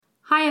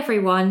Hi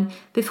everyone.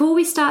 Before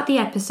we start the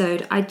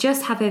episode, I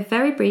just have a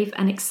very brief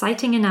and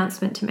exciting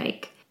announcement to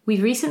make.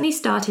 We've recently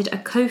started a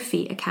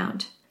Ko-fi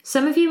account.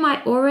 Some of you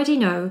might already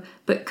know,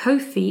 but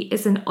Ko-fi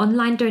is an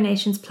online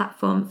donations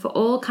platform for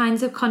all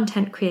kinds of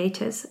content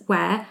creators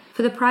where,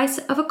 for the price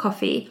of a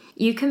coffee,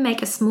 you can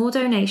make a small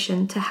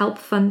donation to help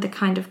fund the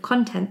kind of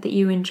content that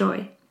you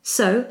enjoy.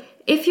 So,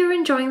 if you're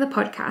enjoying the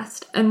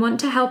podcast and want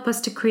to help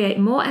us to create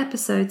more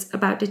episodes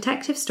about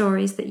detective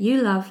stories that you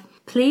love,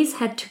 please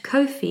head to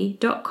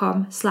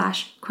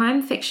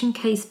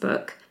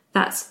ko-fi.com/crimefictioncasebook.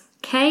 That's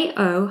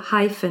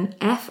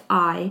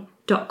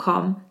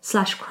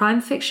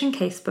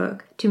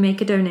ko-fi.com/crimefictioncasebook to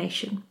make a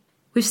donation.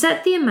 We've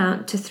set the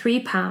amount to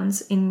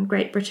 £3 in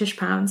Great British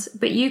pounds,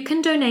 but you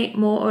can donate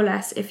more or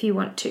less if you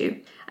want to,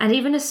 and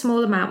even a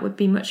small amount would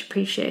be much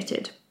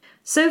appreciated.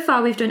 So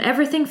far we've done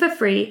everything for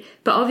free,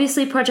 but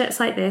obviously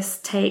projects like this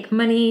take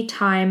money,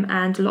 time,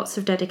 and lots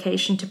of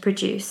dedication to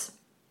produce.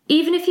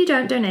 Even if you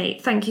don't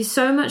donate, thank you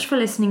so much for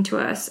listening to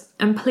us,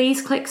 and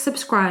please click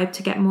subscribe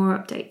to get more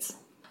updates.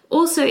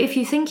 Also, if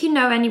you think you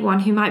know anyone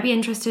who might be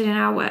interested in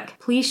our work,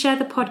 please share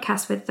the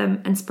podcast with them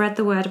and spread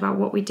the word about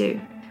what we do.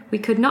 We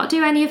could not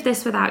do any of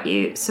this without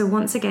you, so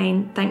once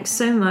again, thanks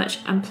so much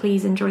and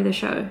please enjoy the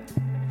show.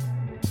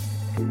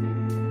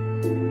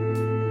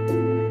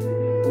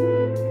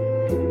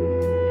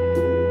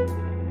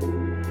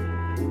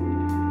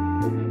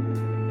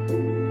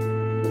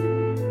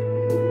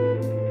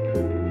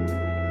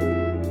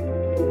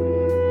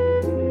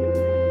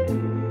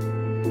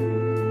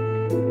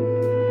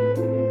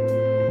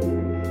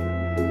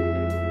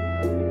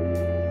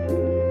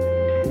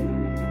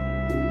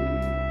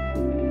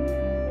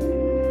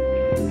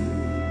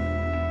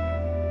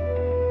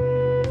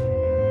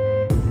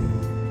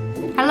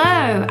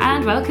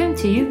 Welcome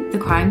to the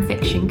Crime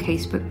Fiction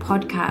Casebook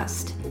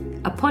Podcast,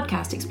 a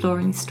podcast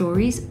exploring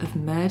stories of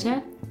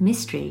murder,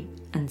 mystery,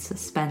 and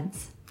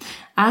suspense.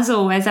 As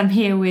always, I'm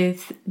here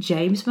with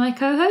James, my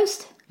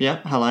co-host.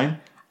 Yep, hello.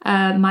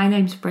 My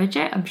name's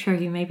Bridget. I'm sure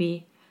you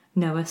maybe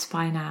know us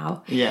by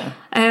now. Yeah.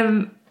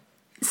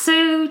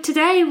 So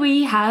today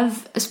we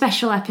have a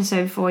special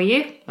episode for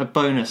you. A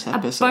bonus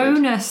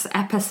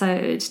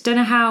episode. Don't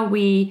know how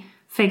we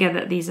figure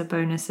that these are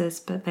bonuses,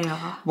 but they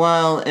are.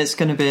 Well, it's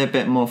going to be a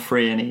bit more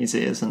free and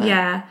easy, isn't it?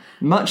 Yeah.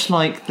 Much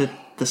like the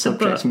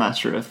subject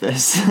matter of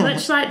this.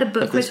 Much like the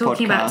book we're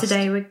talking about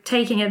today, we're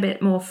taking it a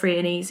bit more free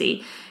and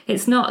easy.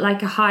 It's not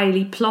like a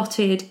highly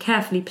plotted,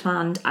 carefully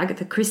planned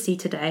Agatha Christie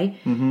today.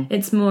 Mm-hmm.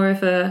 It's more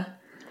of a...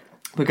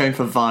 We're going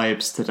for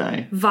vibes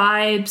today.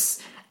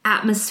 Vibes,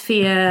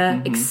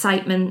 atmosphere,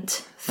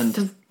 excitement.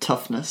 And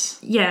toughness.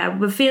 Yeah,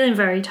 we're feeling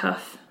very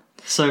tough.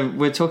 So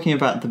we're talking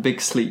about The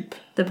Big Sleep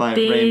by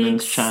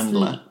Raymond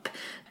Chandler.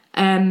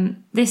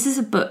 This is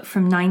a book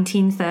from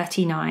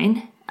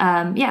 1939.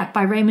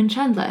 By Raymond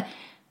Chandler.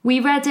 We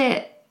read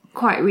it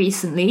quite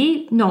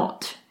recently,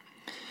 not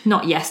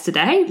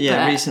yesterday.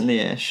 Yeah,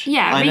 recently-ish.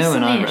 Yeah, I know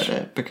when I read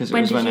it because it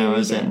was when I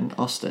was in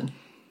Austin.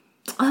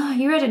 Oh,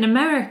 you read it in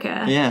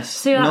America? Yes,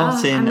 so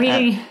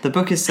the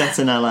book is set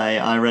in LA.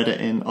 I read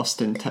it in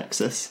Austin,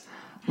 Texas.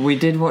 We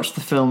did watch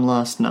the film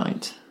last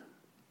night.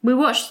 We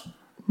watched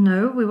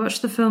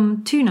the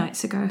film 2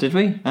 nights ago. Did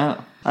we? Oh.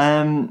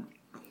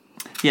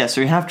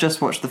 So we have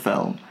just watched the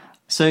film.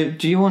 So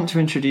do you want to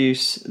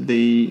introduce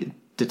the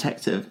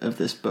detective of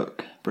this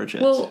book,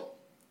 Bridget? Well,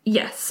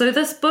 yes. So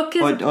this book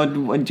is... Or do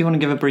you want to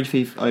give a brief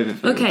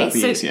overview? Okay,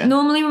 so easier?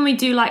 Normally when we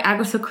do like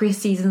Agatha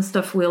Christie's and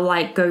stuff, we'll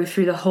like go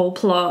through the whole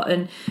plot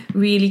and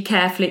really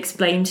carefully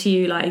explain to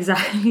you like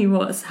exactly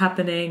what's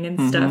happening and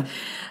stuff.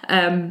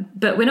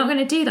 But we're not going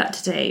to do that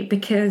today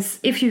because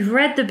if you've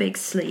read The Big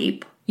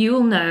Sleep, you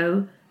will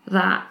know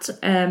that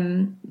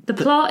the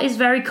plot is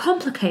very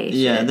complicated.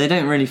 Yeah, they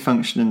don't really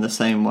function in the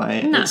same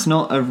way. No. It's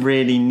not a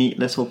really neat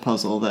little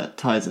puzzle that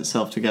ties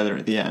itself together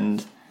at the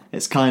end.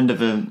 It's kind of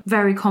a...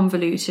 very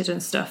convoluted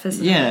and stuff,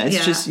 isn't it? Yeah,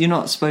 it's just you're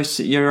not supposed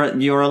to...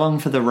 You're along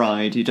for the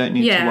ride. You don't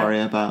need to worry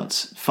about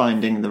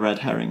finding the red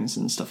herrings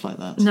and stuff like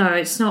that. No,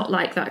 it's not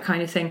like that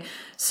kind of thing.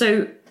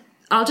 So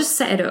I'll just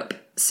set it up.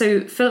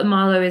 So Philip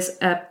Marlowe is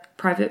a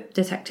private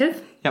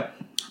detective. Yep.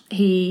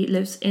 He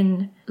lives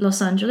in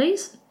Los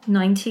Angeles.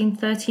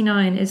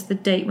 1939 is the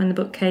date when the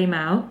book came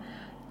out,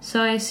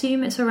 so I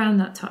assume it's around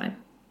that time.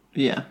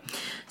 Yeah.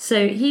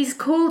 So he's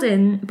called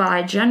in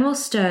by General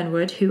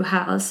Sternwood, who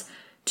has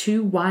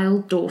 2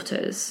 wild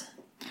daughters.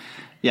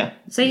 Yeah.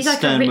 So he's like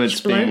Sternwood's a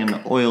rich bloke. being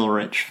an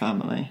oil-rich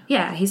family.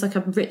 Yeah, he's like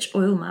a rich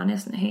oil man,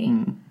 isn't he?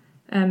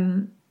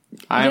 I'm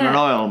an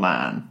oil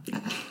man.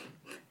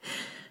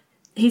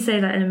 He say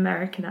that in an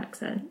American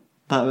accent.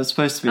 That was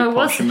supposed to be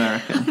posh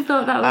American. I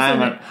thought that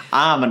was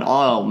I'm an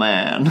oil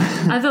man.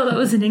 I thought that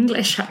was an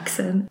English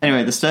accent.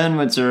 Anyway, the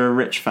Sternwoods are a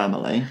rich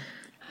family.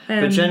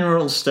 But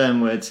General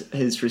Sternwood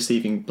is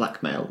receiving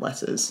blackmail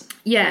letters.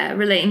 Yeah,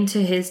 relating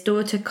to his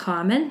daughter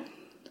Carmen.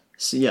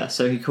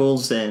 So he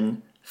calls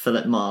in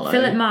Philip Marlowe. To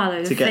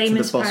get to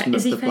the bottom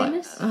of the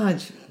famous?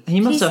 He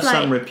must have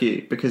some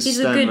repute because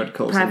Sternwood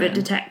calls him in. He's a good private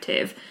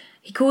detective.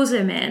 He calls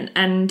him in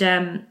and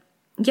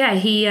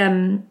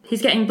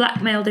he's getting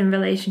blackmailed in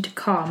relation to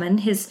Carmen,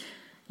 his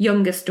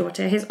youngest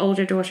daughter. His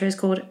older daughter is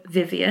called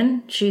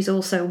Vivian. She's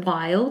also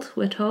wild,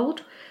 we're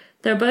told.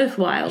 They're both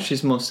wild.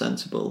 She's more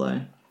sensible,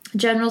 though.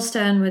 General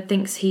Sternwood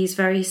thinks he's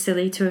very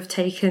silly to have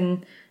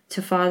taken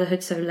to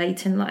fatherhood so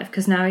late in life,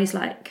 because now he's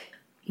like,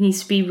 he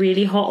needs to be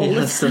really hot all He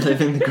the has time. to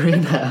live in the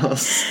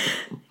greenhouse.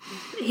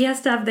 He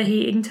has to have the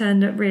heating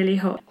turned up really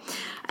hot.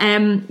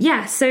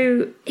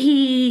 So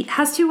he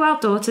has 2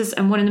 wild daughters,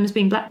 and one of them is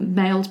being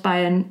blackmailed by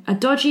a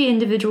dodgy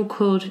individual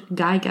called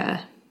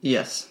Geiger.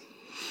 Yes.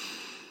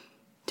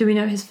 Do we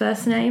know his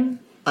first name?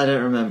 I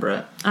don't remember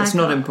it. It's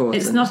not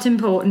important. It's not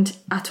important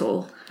at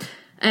all.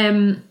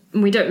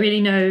 We don't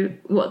really know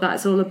what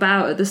that's all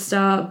about at the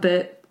start,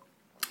 but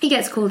he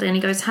gets called in,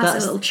 he has a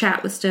little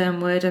chat with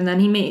Sternwood, and then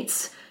he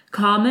meets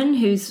Carmen,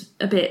 who's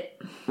a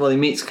bit... Well, he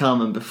meets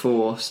Carmen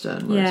before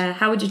Sternwood. Yeah,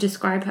 how would you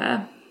describe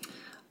her?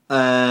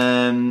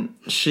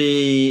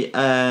 She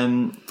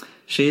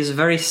is a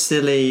very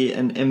silly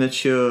and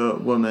immature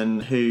woman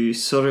who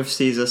sort of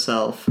sees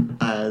herself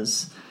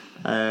as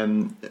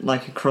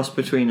like a cross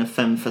between a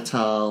femme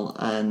fatale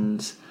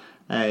and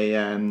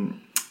a...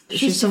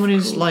 she's someone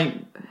who's like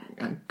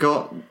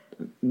got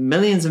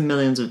millions and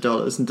millions of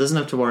dollars and doesn't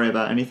have to worry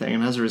about anything,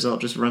 and as a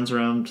result just runs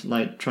around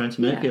like trying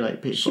to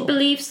manipulate people. She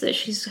believes that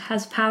she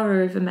has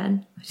power over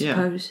men, I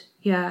suppose.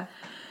 Yeah.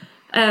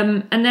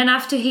 And then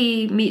after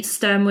he meets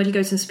Sternwood, he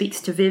goes and speaks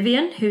to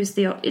Vivian, who's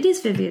it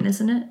is Vivian,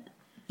 isn't it?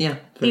 Yeah.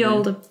 The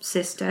older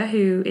sister,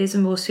 who is a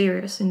more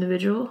serious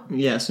individual.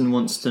 Yes, and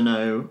wants to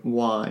know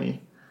why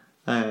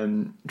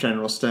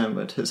General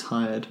Sternwood has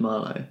hired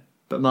Marlowe.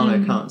 But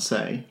Marlowe can't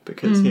say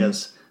because he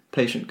has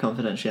client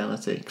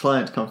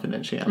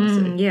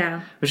confidentiality.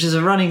 Yeah. Which is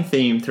a running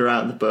theme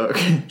throughout the book.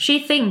 She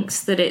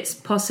thinks that it's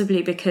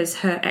possibly because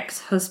her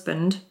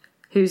ex-husband,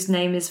 whose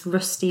name is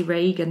Rusty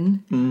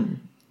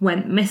Reagan,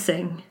 went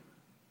missing.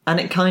 And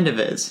it kind of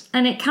is.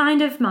 And it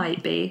kind of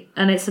might be.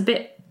 And it's a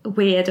bit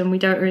weird and we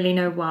don't really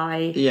know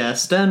why. Yeah,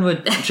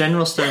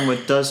 General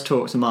Sternwood does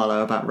talk to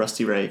Marlowe about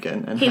Rusty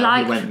Reagan and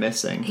how he went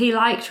missing. He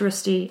liked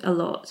Rusty a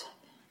lot.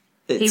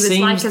 He was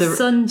like a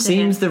son to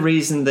him. The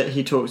reason that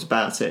he talked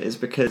about it is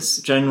because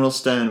General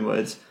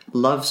Sternwood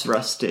loves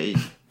Rusty,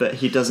 but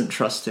he doesn't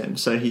trust him,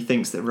 so he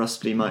thinks that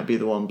Rusty might be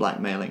the one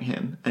blackmailing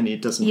him, and he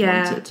doesn't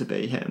want it to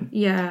be him.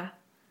 Yeah.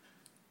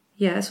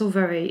 Yeah, it's all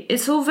very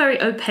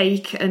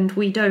opaque, and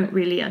we don't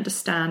really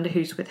understand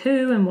who's with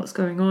who and what's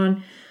going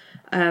on,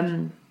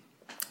 and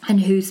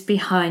who's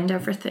behind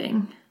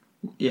everything.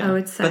 Yeah, I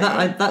would say.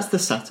 But that's the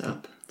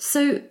setup.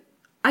 So,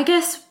 I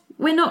guess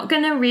we're not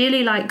going to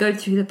really go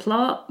through the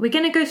plot. We're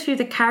going to go through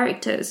the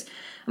characters,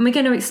 and we're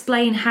going to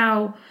explain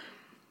how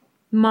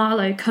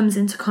Marlowe comes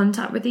into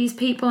contact with these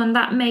people, and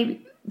that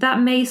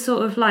may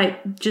sort of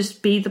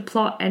just be the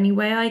plot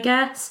anyway, I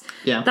guess.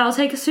 Yeah. That'll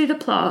take us through the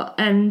plot,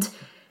 and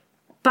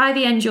by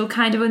the end you'll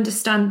kind of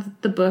understand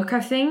the book,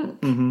 I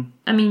think. Mm-hmm.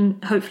 I mean,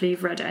 hopefully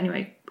you've read it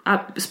anyway.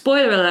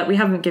 Spoiler alert, we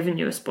haven't given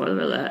you a spoiler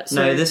alert. So.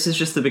 No, this is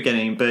just the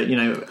beginning, but,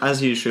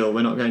 as usual,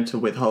 we're not going to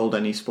withhold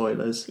any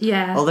spoilers.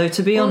 Yeah. Although,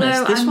 to be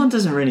honest, this one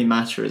doesn't really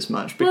matter as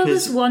much because... Well,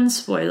 there's one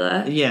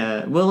spoiler.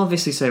 Yeah, we'll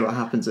obviously say what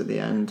happens at the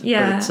end.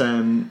 Yeah.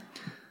 But,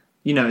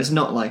 it's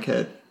not like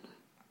a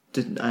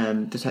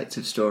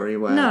detective story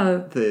where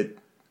the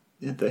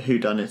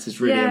whodunit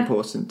is really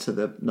important to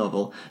the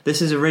novel.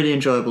 This is a really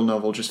enjoyable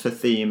novel just for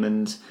theme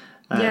and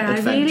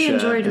adventure. I really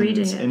enjoyed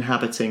reading it.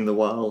 Inhabiting the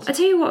world. I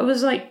tell you what, it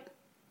was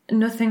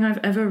nothing I've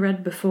ever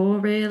read before,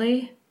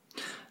 really.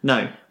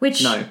 No.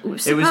 Which no.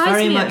 surprised It was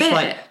very me much a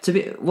bit.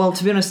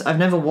 to be honest, I've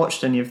never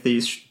watched any of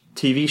these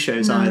TV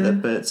shows either,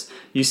 but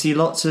you see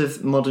lots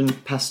of modern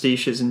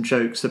pastiches and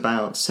jokes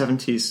about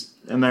 70s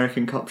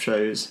American cop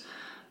shows,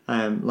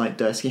 like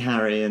Dirty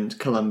Harry and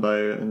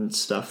Columbo and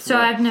stuff. So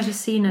I've never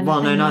seen anything.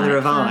 Well, no, neither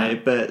have that. I,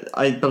 but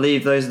I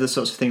believe those are the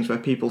sorts of things where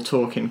people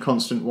talk in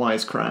constant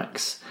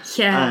wisecracks.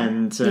 Yeah.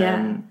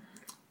 And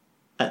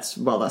that's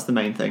the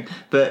main thing.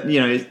 But,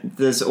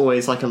 there's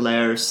always a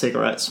layer of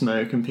cigarette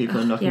smoke and people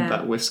are knocking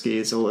about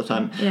whiskies all the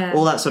time. Yeah.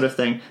 All that sort of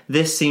thing.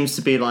 This seems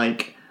to be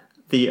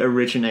the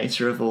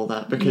originator of all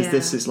that, because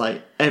this is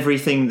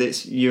everything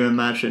that you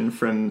imagine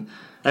from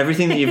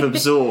everything that you've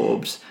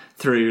absorbed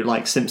through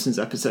Simpsons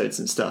episodes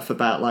and stuff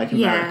about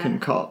American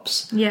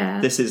cops.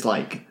 Yeah. This is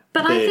I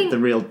think the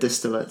real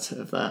distillate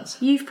of that.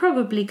 You've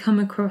probably come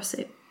across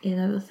it in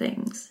other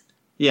things.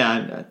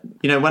 Yeah,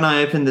 when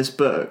I opened this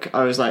book,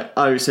 I was like,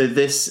 oh, so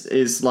this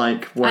is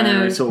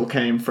where it all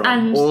came from.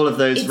 And all of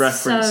those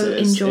references. So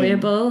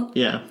enjoyable.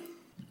 Yeah.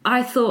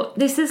 I thought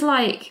this is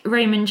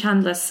Raymond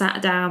Chandler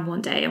sat down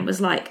one day and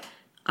was like,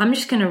 I'm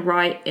just going to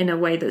write in a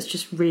way that's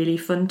just really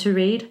fun to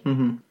read.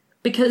 Mm-hmm.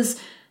 Because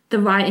the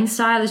writing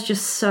style is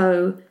just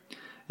so...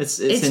 It's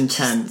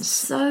intense.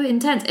 So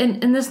intense.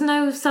 And there's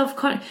no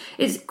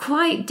it's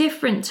quite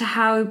different to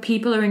how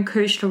people are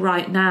encouraged to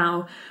write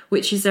now,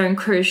 which is they're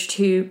encouraged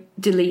to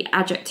delete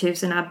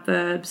adjectives and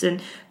adverbs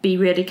and be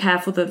really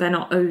careful that they're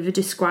not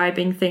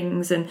over-describing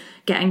things and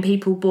getting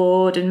people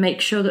bored and make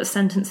sure that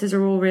sentences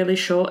are all really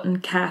short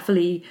and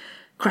carefully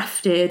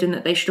crafted and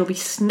that they should all be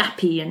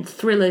snappy and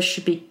thrillers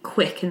should be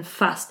quick and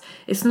fast.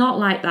 It's not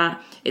like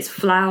that. It's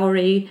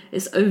flowery,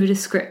 it's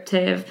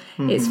over-descriptive,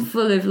 it's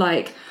full of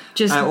like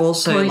just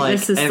also,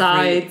 pointless like,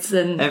 asides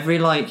and every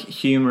like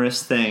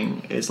humorous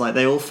thing is like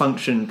they all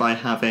function by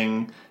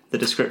having the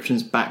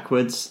descriptions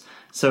backwards.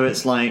 So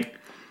it's like,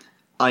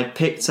 I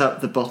picked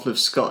up the bottle of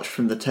scotch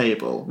from the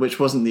table, which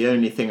wasn't the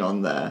only thing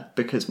on there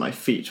because my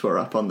feet were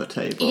up on the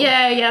table.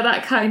 yeah,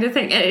 that kind of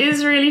thing. It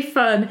is really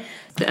fun.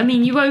 I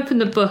mean, you open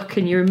the book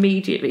and you're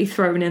immediately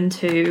thrown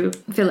into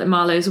Philip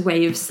Marlowe's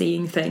way of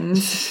seeing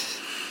things.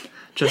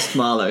 Just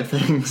Marlowe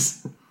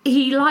things.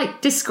 He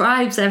like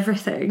describes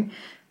everything.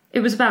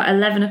 It was about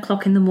 11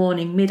 o'clock in the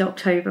morning,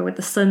 mid-October, with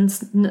the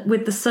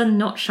sun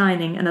not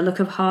shining and a look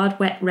of hard,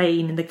 wet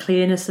rain in the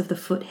clearness of the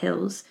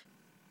foothills.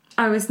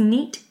 I was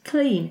neat,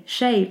 clean,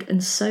 shaved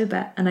and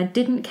sober, and I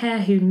didn't care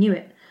who knew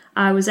it.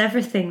 I was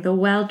everything the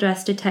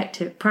well-dressed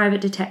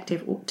private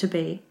detective ought to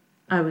be.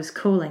 I was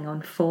calling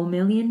on $4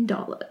 million.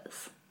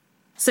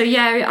 So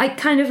yeah, I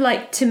kind of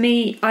like, to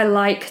me, I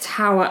liked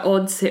how at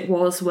odds it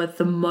was with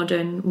the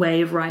modern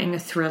way of writing a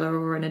thriller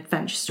or an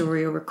adventure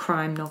story or a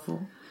crime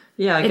novel.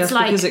 Yeah, I guess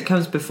because it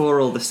comes before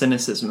all the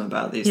cynicism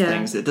about these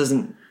things. It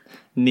doesn't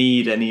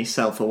need any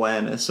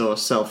self-awareness or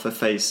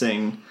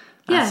self-effacing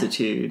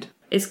attitude.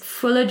 It's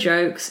full of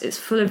jokes. It's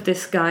full of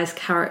this guy's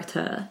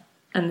character.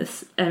 And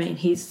this, I mean,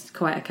 he's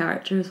quite a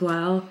character as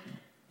well.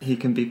 He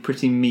can be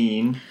pretty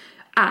mean.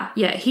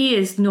 Yeah, he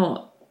is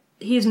not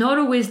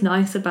always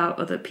nice about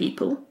other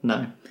people.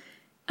 No.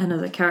 And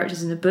other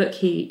characters in the book.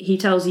 He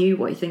tells you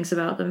what he thinks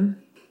about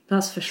them.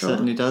 That's for sure.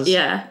 Certainly does.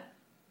 Yeah.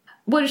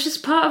 Well, it's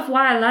just part of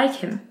why I like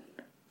him.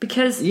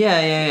 Because...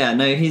 Yeah.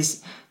 No,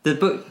 the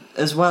book,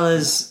 as well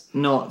as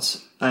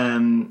not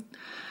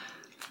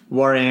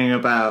worrying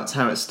about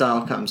how its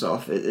style comes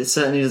off, it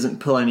certainly doesn't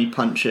pull any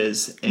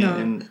punches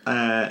in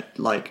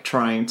like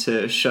trying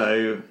to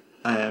show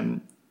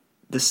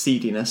the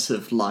seediness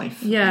of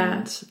life. Yeah,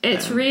 and,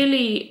 it's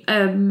really...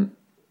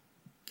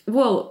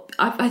 well,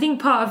 I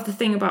think part of the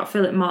thing about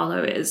Philip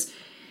Marlowe is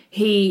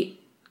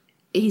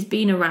he's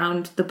been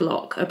around the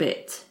block a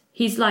bit.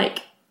 He's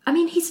like... I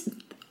mean,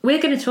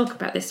 we're going to talk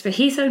about this, but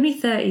he's only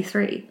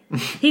 33.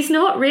 He's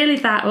not really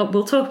that... Well,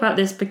 we'll talk about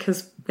this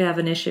because we have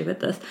an issue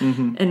with this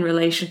in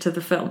relation to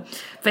the film.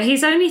 But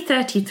he's only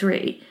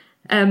 33.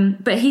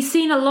 But he's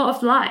seen a lot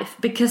of life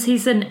because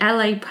he's an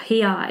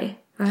LAPI,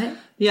 right?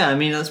 Yeah, I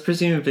mean, that's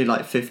presumably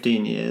like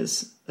 15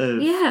 years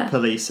of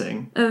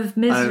policing. Of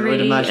misery. I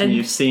would imagine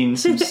you've seen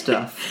some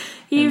stuff.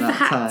 You've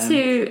had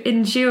to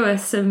endure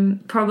some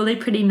probably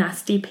pretty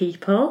nasty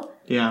people.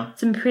 Yeah.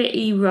 Some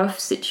pretty rough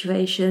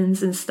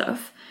situations and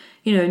stuff.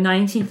 You know,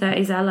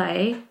 1930s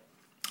LA.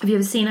 Have you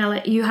ever seen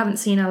LA? You haven't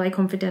seen LA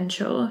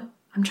Confidential.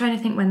 I'm trying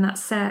to think when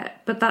that's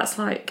set, but that's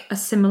like a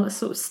similar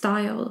sort of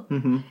style.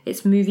 Mm-hmm.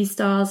 It's movie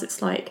stars,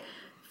 it's like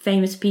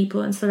famous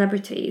people and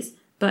celebrities,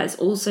 but it's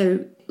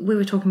also, we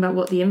were talking about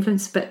what the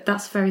influence, but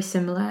that's very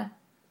similar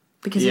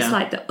because it's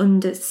like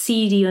the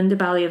seedy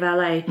underbelly of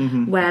LA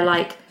where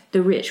like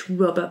the rich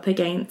rub up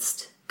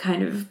against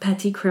kind of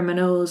petty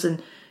criminals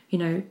and, you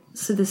know,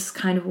 so this is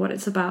kind of what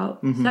it's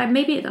about. Mm-hmm. So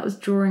maybe that was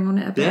drawing on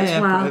it a bit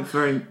as well. Yeah,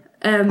 very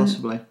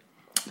possibly.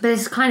 But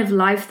this kind of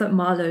life that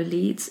Marlowe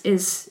leads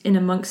is in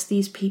amongst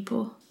these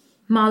people.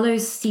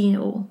 Marlowe's seen it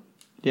all.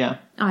 Yeah.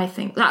 I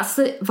think. That's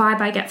the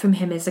vibe I get from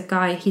him, is a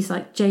guy, he's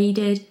like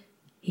jaded,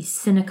 he's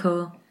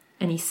cynical,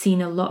 and he's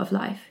seen a lot of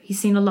life. He's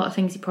seen a lot of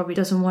things he probably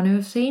doesn't want to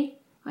have seen,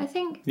 I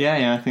think.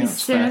 Yeah, I think he's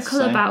that's fair to say. He's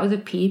cynical about other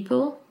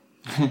people.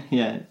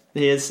 Yeah,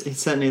 he is. He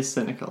certainly is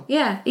cynical.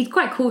 Yeah, he's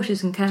quite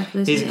cautious and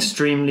careful, isn't he? He's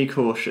extremely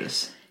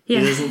cautious. Yeah.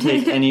 He doesn't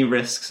take any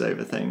risks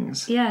over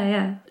things.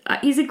 Yeah.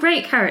 He's a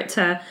great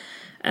character.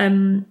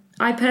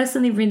 I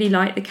personally really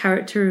like the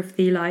character of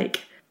the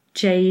like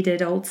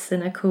jaded old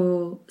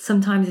cynical.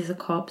 Sometimes he's a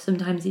cop,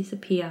 sometimes he's a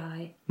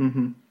PI.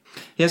 Mm-hmm.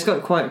 He has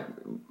got quite...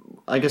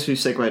 I guess we've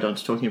segued on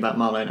to talking about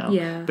Marlowe now.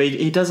 Yeah. But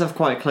he does have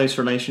quite a close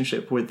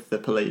relationship with the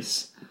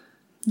police.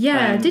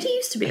 Yeah, did he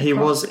used to be a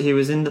cop? He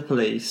was in the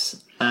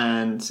police,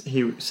 and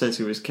he says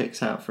he was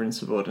kicked out for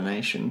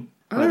insubordination.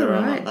 Whether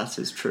or not that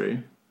is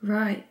true.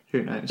 Right.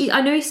 Who knows?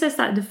 I know he says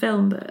that in the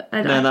film, but...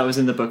 No, that was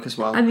in the book as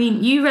well. I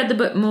mean, you read the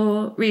book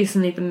more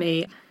recently than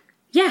me.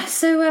 Yeah,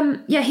 so,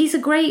 he's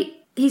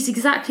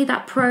exactly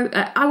that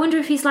I wonder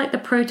if he's like the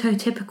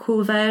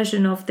prototypical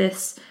version of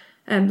this,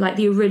 like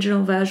the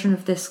original version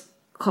of this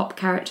cop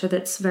character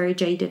that's very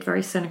jaded,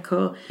 very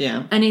cynical.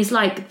 Yeah. And he's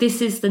like,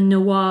 this is the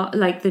noir,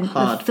 like the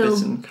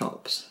hard-bitten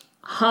cops.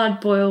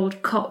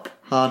 Hard-boiled cop.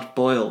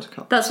 Hard-boiled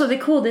cop. That's what they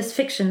call this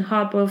fiction,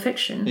 hard-boiled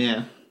fiction.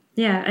 Yeah.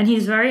 Yeah, and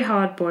he's very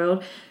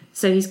hard-boiled,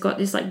 so he's got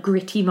this like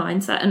gritty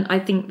mindset, and I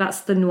think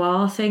that's the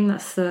noir thing,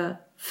 that's the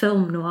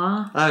film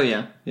noir. Oh,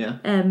 yeah.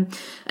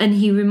 And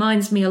he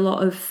reminds me a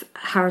lot of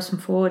Harrison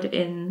Ford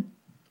in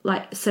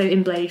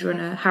Blade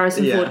Runner.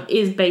 Harrison Ford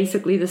is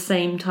basically the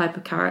same type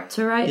of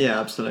character, right? Yeah,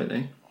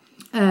 absolutely.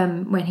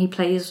 When he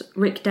plays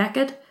Rick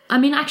Deckard. I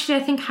mean, actually,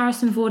 I think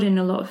Harrison Ford in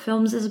a lot of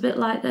films is a bit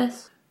like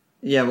this.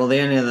 Yeah, well, the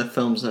only other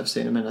films I've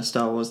seen him in are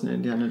Star Wars and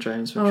Indiana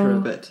Jones, which are a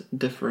bit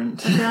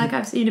different. I feel like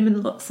I've seen him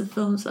in lots of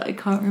films that I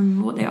can't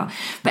remember what they are.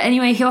 But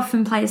anyway, he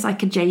often plays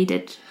like a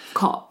jaded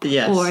cop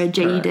or a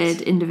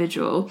jaded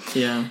individual.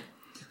 Yeah.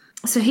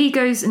 So he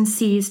goes and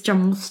sees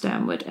General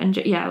Sternwood, and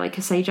like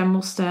I say,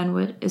 General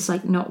Sternwood is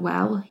like not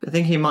well. I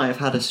think he might have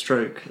had a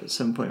stroke at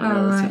some point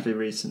relatively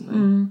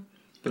recently.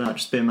 But I'll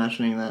just be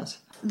imagining that.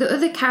 The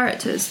other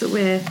characters that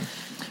we're...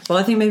 Well,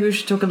 I think maybe we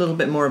should talk a little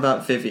bit more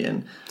about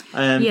Vivian.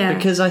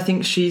 Because I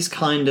think she's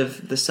kind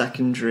of the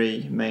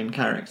secondary main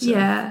character.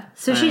 Yeah.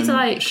 So she's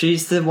like...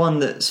 She's the one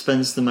that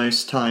spends the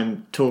most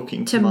time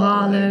talking to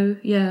Marlowe.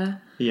 Yeah.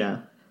 Yeah.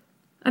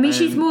 I mean,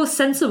 she's more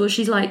sensible.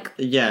 She's like...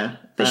 Yeah.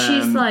 But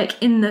she's like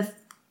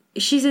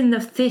she's in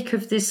the thick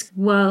of this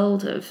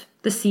world of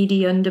the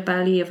seedy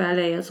underbelly of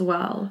LA as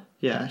well.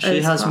 Yeah,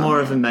 she has more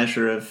of a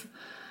measure of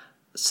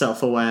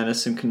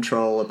self-awareness and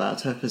control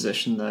about her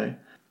position, though.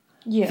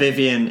 Yeah.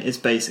 Vivian is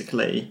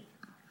basically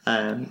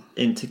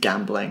into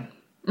gambling.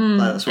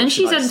 That's what and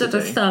she's under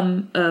the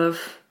thumb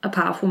of a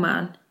powerful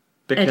man.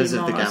 Because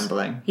Eddie of the Mars.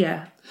 gambling.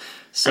 Yeah.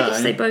 So, I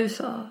guess they both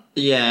are.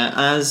 Yeah,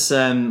 as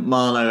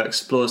Marlowe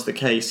explores the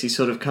case, he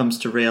sort of comes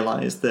to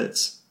realise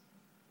that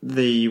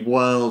the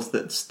world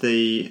that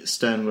the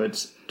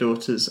Sternwood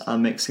daughters are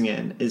mixing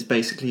in is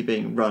basically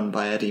being run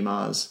by Eddie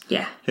Mars.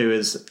 Yeah. Who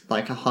is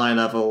like a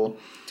high-level...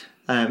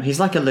 he's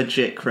like a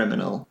legit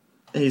criminal.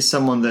 He's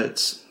someone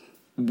that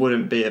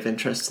wouldn't be of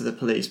interest to the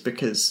police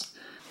because,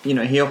 you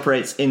know, he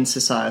operates in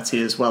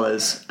society as well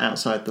as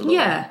outside the law.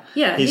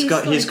 Yeah. He's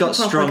got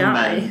strong guy.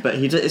 men, but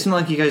it's not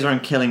like he goes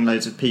around killing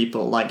loads of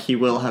people. Like, he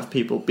will have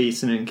people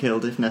beaten and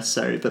killed if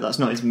necessary, but that's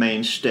not his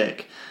main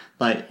shtick.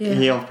 Like,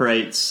 he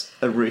operates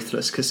a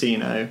ruthless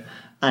casino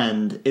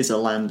and is a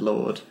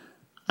landlord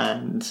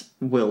and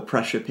will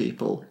pressure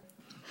people.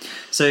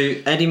 So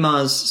Eddie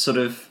Mars sort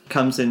of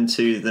comes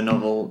into the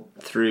novel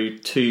through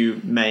two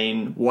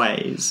main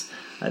ways.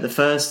 The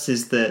first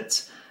is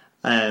that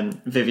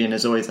Vivian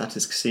is always at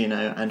his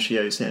casino and she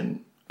owes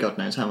him God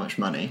knows how much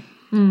money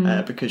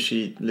because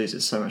she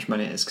loses so much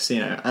money at his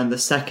casino. And the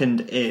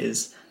second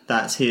is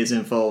that he is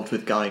involved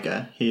with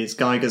Geiger. He is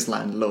Geiger's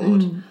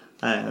landlord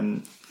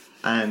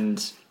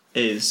and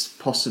is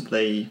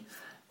possibly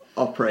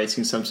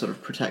operating some sort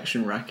of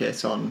protection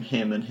racket on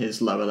him and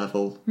his lower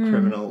level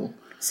criminal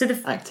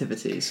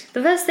activities.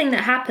 The first thing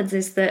that happens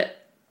is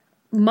that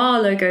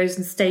Marlowe goes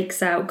and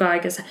stakes out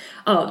Geiger's...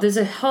 Oh, there's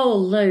a whole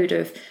load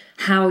of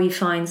how he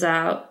finds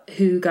out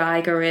who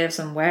Geiger is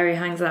and where he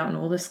hangs out and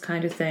all this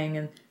kind of thing.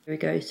 And we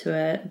go to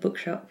a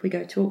bookshop, we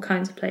go to all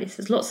kinds of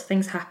places. Lots of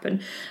things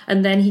happen.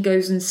 And then he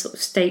goes and sort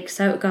of stakes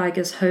out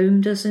Geiger's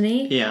home, doesn't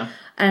he? Yeah.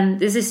 And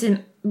there's this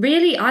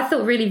I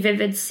thought really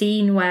vivid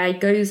scene where he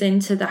goes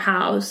into the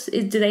house.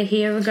 Do they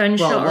hear a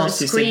gunshot or a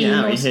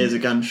scream? He hears a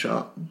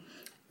gunshot.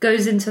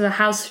 Goes into the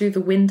house through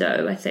the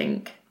window, I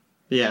think.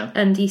 Yeah.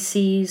 And he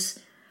sees...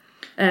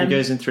 he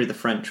goes in through the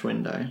French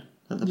window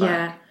at the back.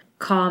 Yeah.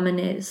 Carmen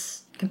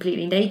is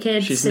completely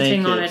naked, She's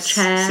sitting naked, on a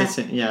chair.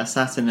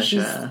 Sat in a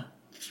chair.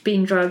 She's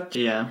being drugged.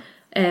 Yeah.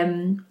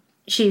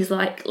 She's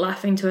like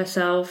laughing to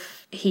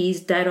herself. He's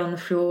dead on the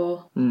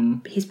floor.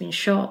 He's been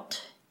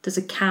shot. There's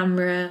a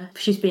camera.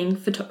 She's being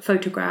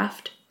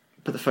photographed.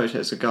 But the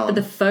photos are gone. But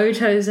the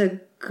photos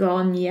are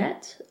gone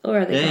yet? Or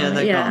are they gone? Yeah,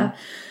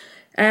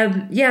 they're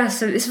gone.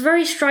 So it's a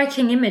very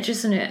striking image,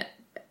 isn't it?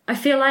 I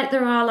feel like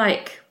there are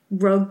like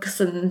rugs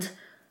and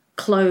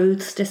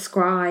clothes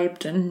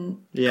described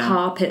and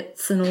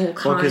carpets and all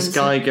kinds. Well, because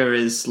Geiger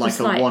is like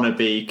a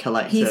wannabe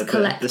collector. He's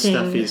collecting. But the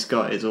stuff he's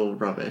got is all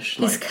rubbish.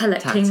 He's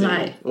collecting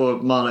tattoo, or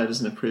Marlowe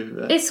doesn't approve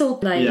of it. It's all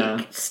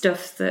like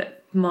stuff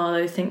that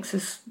Marlowe thinks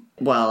is...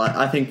 Well,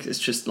 I think it's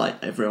just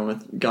like everyone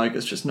with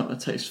Geiger's just not a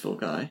tasteful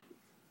guy.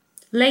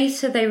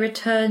 Later they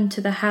return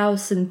to the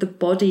house and the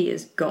body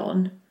is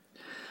gone.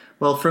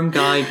 Well, from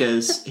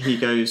Geiger's, he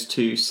goes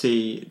to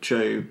see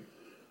Joe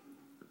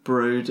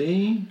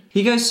Brody.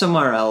 He goes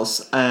somewhere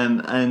else,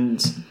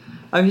 and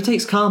he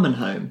takes Carmen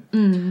home.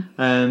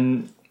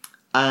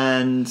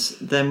 And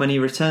then when he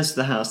returns to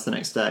the house the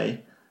next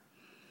day,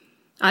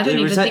 I don't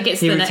even think it's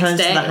the next day. He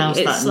returns to the house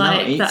it's that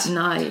like night. That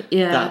night,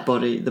 yeah.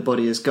 The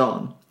body is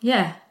gone.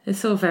 Yeah,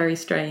 it's all very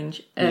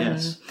strange.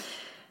 Yes.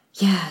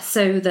 Yeah,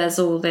 so there's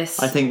all this...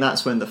 I think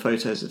that's when the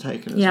photos are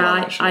taken as well,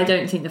 actually. I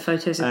don't think the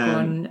photos are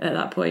gone at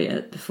that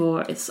point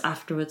before. It's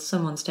afterwards.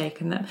 Someone's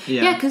taken them.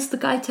 Yeah, because the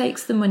guy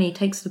takes the money,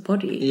 takes the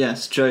body.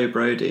 Yes, Joe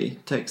Brody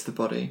takes the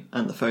body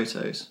and the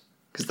photos.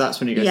 Because that's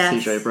when you go to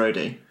see Joe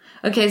Brody.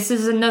 Okay, so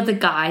there's another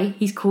guy.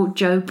 He's called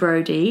Joe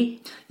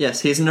Brody.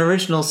 Yes, he's an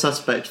original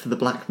suspect for the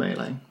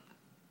blackmailing.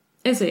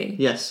 Is he?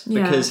 Yes,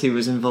 because he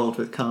was involved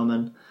with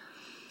Carmen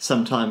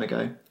some time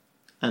ago.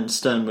 And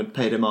Sternwood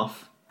paid him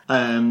off.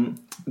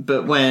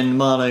 But when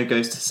Marlowe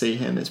goes to see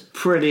him, it's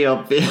pretty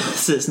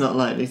obvious it's not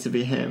likely to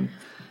be him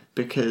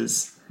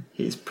because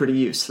he's pretty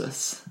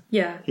useless.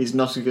 Yeah. He's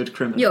not a good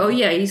criminal.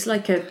 Yeah, he's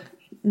like a...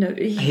 No,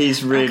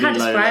 he's really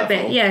low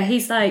level. Yeah,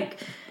 he's like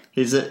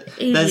He's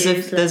there's a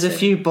useless.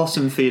 few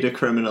bottom feeder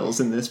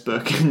criminals in this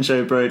book, and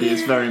Joe Brody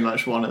is very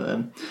much one of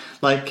them.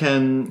 Like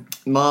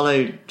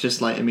Marlowe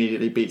just like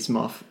immediately beats him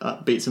up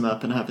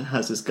and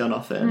has his gun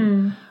off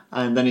him,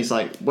 and then he's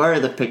like, "Where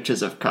are the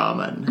pictures of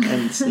Carmen?"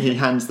 And he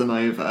hands them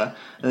over,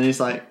 and then he's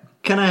like,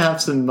 "Can I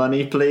have some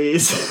money,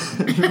 please?"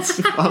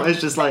 I was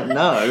just like,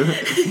 "No."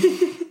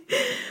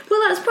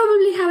 Well, that's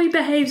probably how he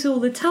behaves all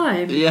the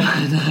time. Yeah,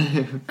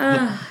 I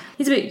know.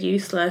 He's a bit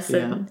useless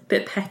and a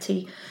bit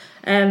petty.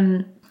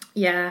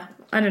 Yeah,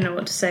 I don't know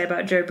what to say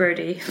about Joe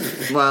Brody.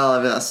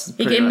 Well, that's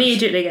He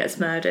immediately gets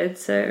murdered,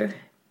 so...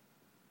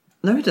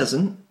 No, he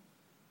doesn't.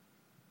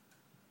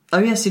 Oh,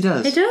 yes, he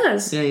does. He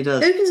does. Yeah, he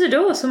does. Opens the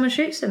door, someone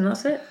shoots him,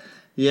 that's it.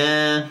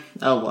 Yeah.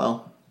 Oh,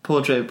 well.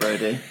 Poor Joe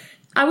Brody.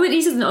 He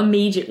doesn't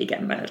immediately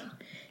get murdered.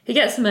 He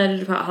gets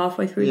murdered about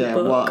halfway through the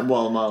book. Yeah,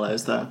 while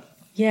Marlowe's there.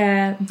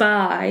 Yeah,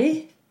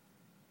 by...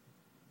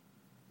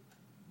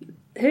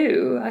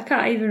 Who? I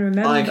can't even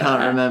remember. I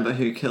can't remember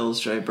who kills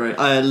Joe Brody.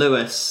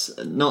 Lewis.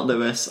 Not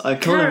Lewis. I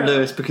call him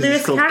Lewis because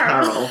he's called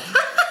Carol.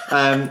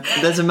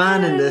 There's a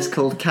man in this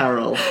called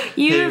Carol.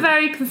 You were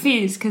very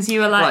confused because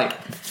you were like...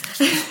 Right.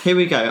 Here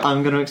we go.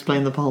 I'm going to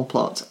explain the whole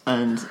plot,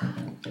 and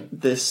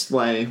this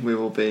way we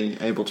will be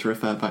able to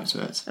refer back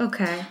to it.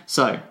 Okay.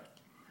 So,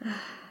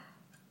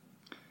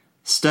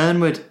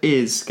 Sternwood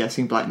is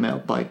getting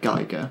blackmailed by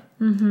Geiger.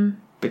 Mm-hmm.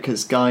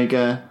 Because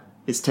Geiger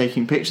is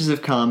taking pictures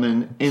of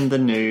Carmen in the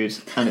nude,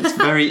 and it's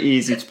very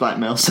easy to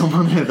blackmail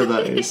someone over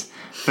those.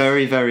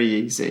 Very, very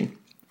easy.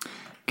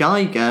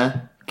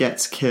 Geiger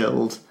gets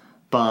killed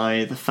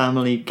by the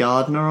family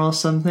gardener or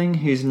something,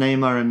 whose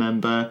name I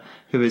remember,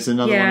 who is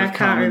another one of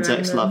Carmen's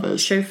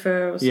ex-lovers.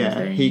 Chauffeur or something.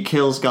 Yeah, he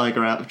kills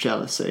Geiger out of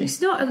jealousy.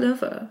 He's not a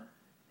lover,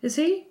 is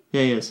he?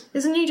 Yeah, he is.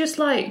 Isn't he just,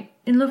 like,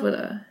 in love with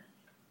her?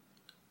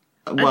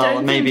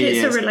 Well, maybe he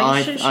is. A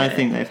relationship. I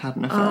think they've had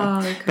an affair.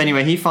 Oh, okay. But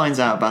anyway, he finds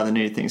out about the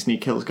nude things and he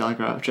kills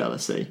Geiger out of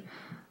jealousy.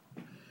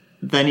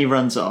 Then he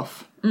runs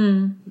off.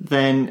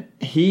 Then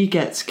he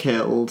gets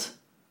killed.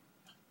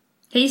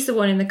 He's the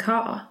one in the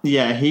car.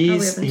 Yeah,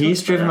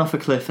 he's driven off a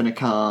cliff in a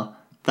car.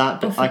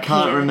 I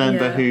can't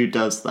remember who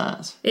does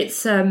that.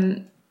 It's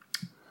Is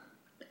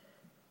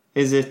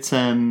it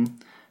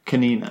Canino? I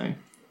can't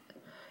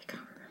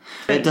remember.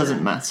 It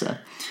doesn't matter.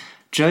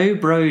 Joe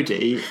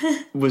Brody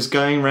was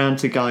going round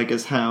to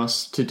Geiger's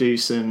house to do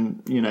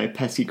some,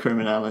 petty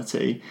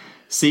criminality,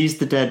 sees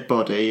the dead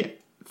body,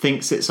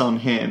 thinks it's on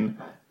him,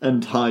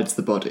 and hides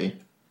the body.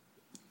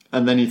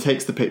 And then he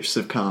takes the pictures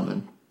of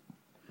Carmen.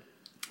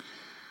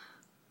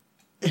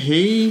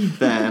 He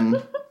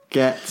then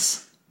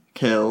gets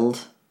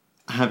killed,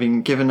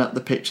 having given up the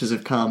pictures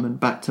of Carmen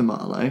back to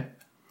Marlowe.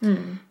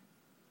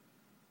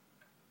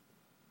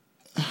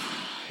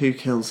 Who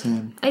kills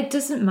him? It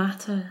doesn't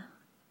matter.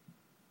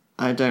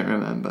 I don't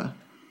remember.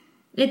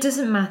 It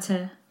doesn't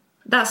matter.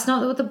 That's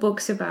not what the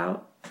book's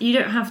about. You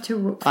don't have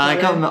to...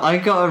 I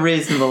got a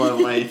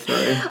reasonable way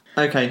through.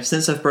 Okay,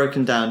 since I've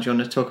broken down, do you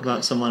want to talk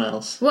about someone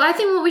else? Well, I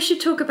think what we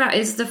should talk about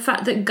is the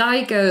fact that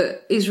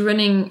Geiger is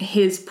running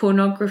his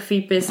pornography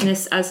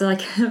business as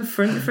like a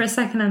front for a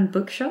second-hand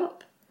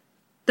bookshop.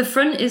 The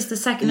front is the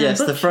second-hand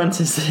bookshop. Yes, the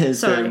front is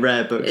the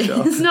rare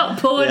bookshop. It's not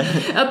porn.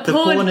 Yeah. The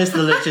porn is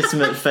the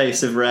legitimate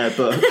face of rare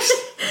books.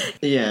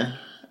 Yeah.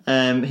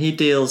 He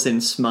deals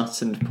in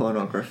smut and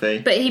pornography.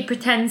 But he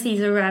pretends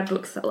he's a rare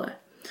bookseller.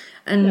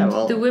 And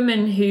the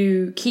woman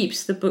who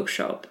keeps the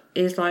bookshop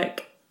is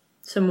like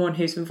someone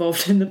who's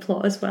involved in the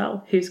plot as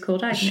well, who's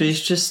called Agnes. She's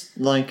just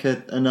like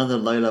another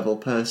low-level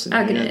person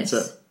who ends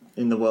up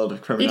in the world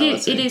of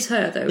criminality. It is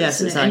her, though, yes,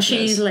 isn't it's it? And Agnes.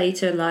 she's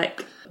later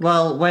like...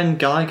 Well, when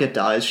Geiger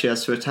dies, she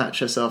has to attach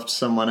herself to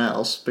someone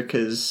else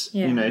because,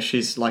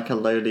 she's like a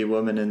lowly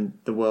woman in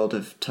the world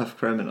of tough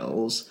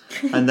criminals.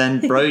 And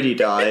then Brody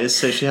dies,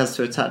 so she has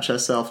to attach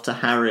herself to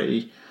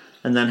Harry.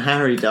 And then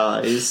Harry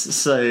dies,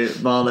 so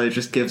Marlowe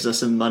just gives her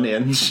some money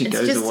and she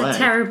goes away. It's just a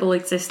terrible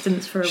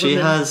existence for a woman. She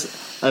has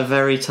a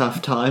very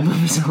tough time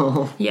of it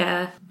all.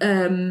 Yeah.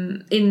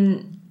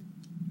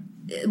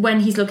 When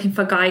he's looking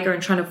for Geiger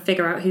and trying to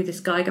figure out who this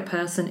Geiger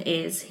person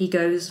is, he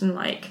goes and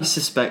He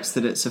suspects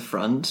that it's a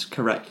front,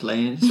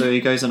 correctly. So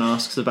he goes and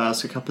asks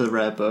about a couple of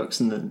rare books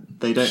and then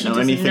they don't know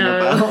anything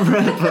about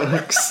rare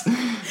books.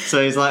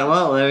 So he's like,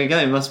 well, there we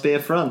go, must be a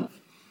front.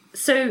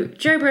 So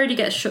Joe Brody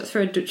gets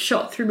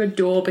shot through a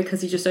door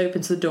because he just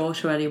opens the door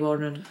to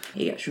anyone and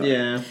he gets shot.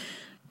 Yeah.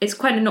 It's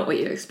kind of not what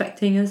you're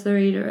expecting as the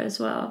reader as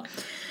well.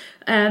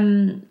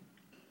 Then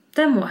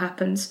what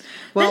happens?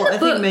 Well, then the I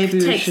think maybe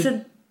we takes should...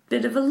 a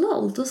bit of a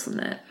lull, doesn't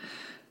it?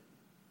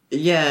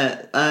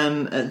 Yeah.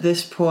 At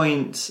this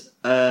point,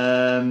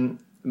 Marlowe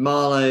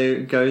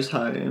goes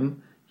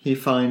home. He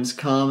finds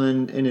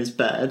Carmen in his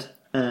bed.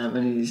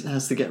 And he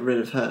has to get rid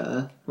of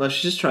her. Well,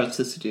 she just tries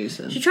to seduce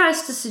him. She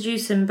tries to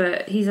seduce him,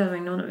 but he's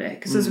having none of it,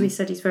 because as we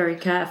said, he's very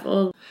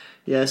careful.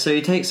 Yeah, so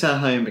he takes her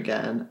home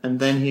again,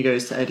 and then he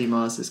goes to Eddie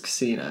Mars's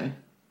casino.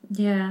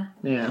 Yeah.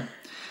 Yeah.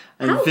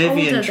 And How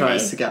Vivian old are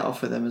tries they? to get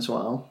off with him as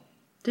well.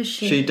 Does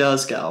she? She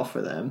does get off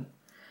with him.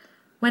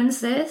 When's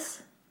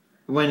this?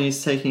 When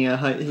he's taking her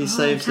home, he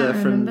saves I her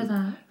can't remember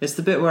that. It's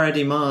the bit where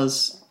Eddie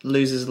Mars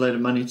loses a load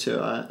of money to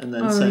her and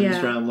then sends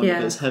round one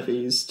of his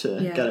heavies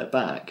to get it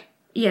back.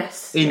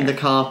 Yes. In the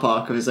car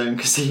park of his own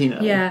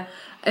casino. Yeah.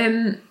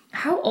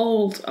 How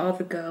old are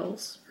the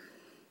girls?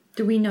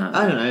 Do we know?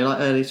 I don't know, like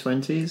early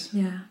 20s.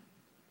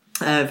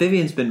 Yeah.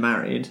 Vivian's been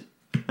married.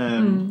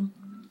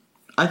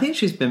 I think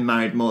she's been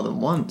married more than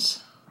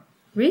once.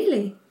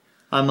 Really?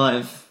 I might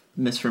have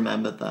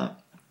misremembered that.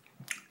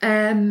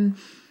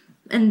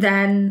 And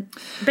then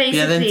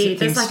basically then things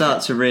there's like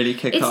start to really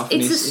kick off.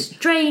 It's a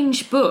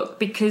strange book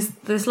because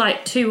there's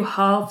like two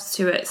halves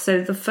to it.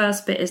 So the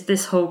first bit is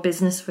this whole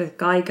business with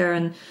Geiger,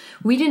 and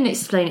we didn't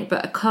explain it,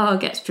 but a car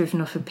gets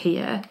driven off a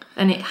pier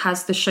and it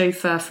has the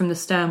chauffeur from the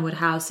Sternwood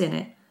house in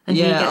it. And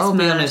he gets I'll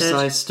murdered. be honest,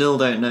 I still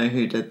don't know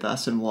who did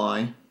that and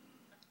why.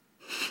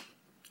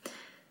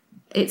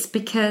 It's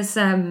because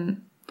I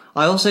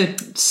also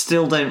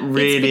still don't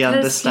really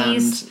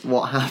understand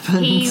what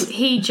happened.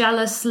 he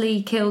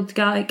jealously killed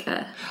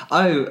Geiger.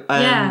 Oh,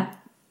 yeah,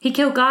 he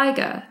killed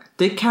Geiger.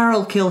 Did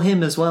Carol kill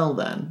him as well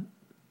then?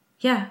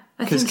 Yeah,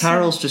 because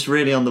Carol's just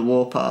really on the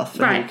warpath.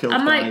 Right, who killed I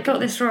might Geiger. have got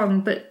this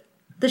wrong, but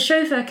the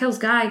chauffeur kills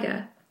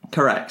Geiger.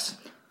 Correct.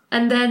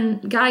 And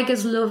then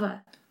Geiger's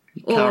lover,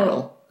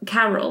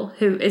 Carol,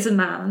 who is a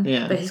man,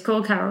 but he's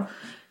called Carol.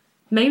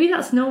 Maybe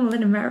that's normal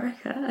in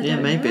America. I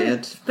don't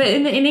know. But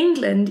in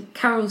England,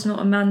 Carol's not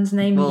a man's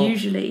name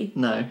usually.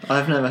 No,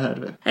 I've never heard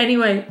of it.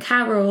 Anyway,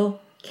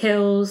 Carol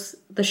kills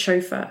the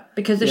chauffeur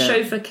because the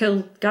chauffeur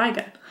killed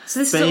Geiger. So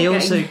this but is he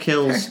also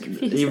kills...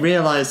 He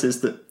realises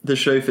that the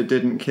chauffeur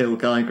didn't kill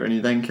Geiger and he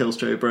then kills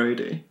Joe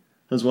Brody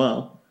as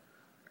well.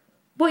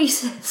 What you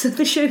said? So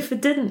the chauffeur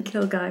didn't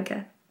kill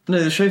Geiger?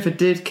 No, the chauffeur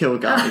did kill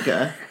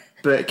Geiger,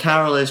 but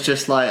Carol is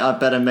just like, I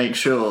better make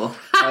sure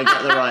I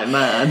get the right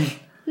man.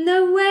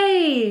 No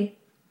way!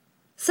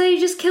 So he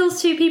just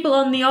kills two people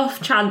on the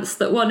off chance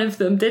that one of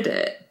them did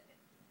it?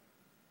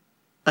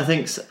 I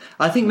think so.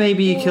 I think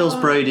maybe he kills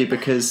Brody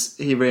because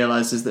he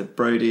realises that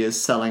Brody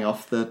is selling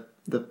off the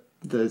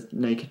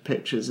naked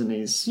pictures and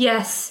he's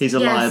a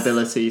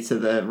liability to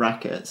the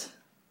racket.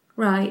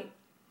 Right.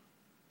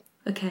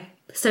 Okay.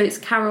 So it's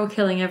Carol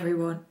killing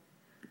everyone.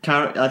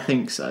 I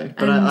think so.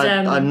 But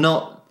I'm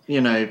not...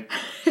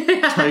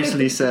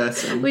 totally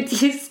certain. Would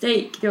you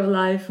stake your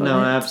life on it? No,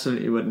 I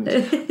absolutely wouldn't.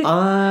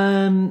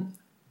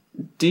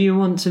 Do you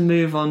want to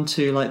move on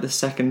to like the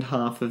second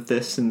half of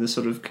this and the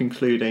sort of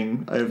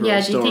concluding overall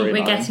storyline? Do you think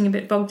we're getting a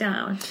bit bogged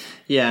down?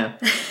 Yeah.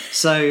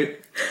 So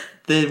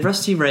the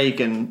Rusty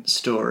Reagan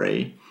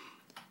story,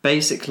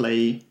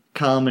 basically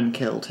Carmen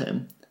killed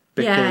him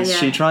because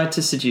she tried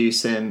to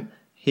seduce him.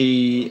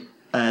 He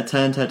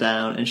turned her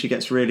down and she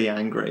gets really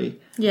angry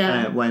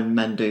when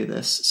men do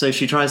this. So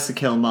she tries to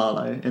kill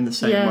Marlowe in the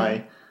same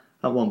way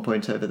at one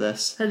point over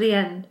this. At the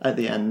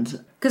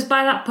end. Because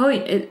by that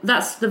point,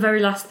 that's the very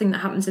last thing that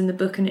happens in the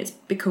book and it's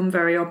become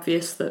very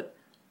obvious that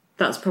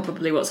that's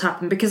probably what's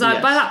happened. Because by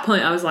that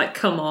point I was like,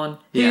 come on,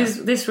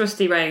 this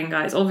Rusty Reagan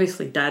guy is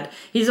obviously dead.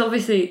 He's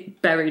obviously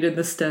buried in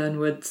the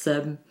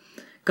Sternwoods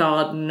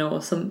garden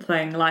or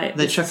something. Like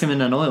they chuck him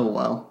in an oil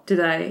well. Do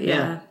they?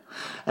 Yeah.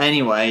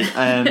 Anyway,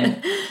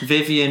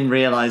 Vivian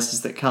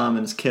realises that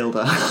Carmen's killed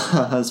her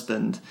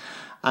husband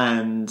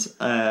and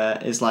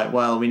is like,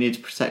 well, we need to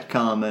protect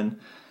Carmen.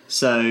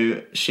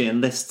 So she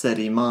enlists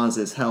Eddie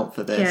Mars's help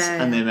for this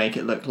and they make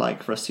it look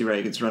like Rusty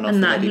Reagan's run off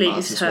with Eddie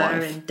Mars's wife. And that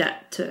leaves her in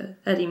debt to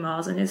Eddie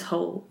Mars and his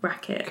whole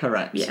racket.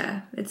 Correct.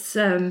 Yeah, it's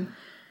not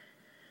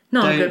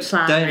a good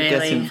plan, really. Don't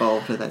get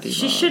involved with Eddie Mars.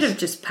 She should have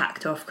just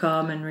packed off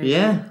Carmen, really.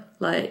 Yeah.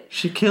 Like,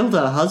 she killed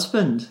her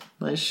husband.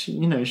 Like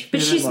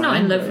but she's not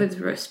in love with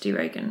Rusty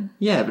Reagan.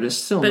 Yeah, but it's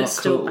still not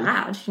cool.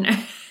 But it's still bad,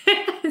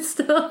 It's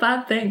still a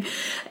bad thing.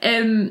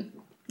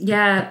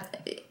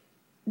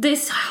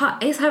 This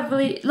is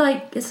heavily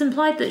it's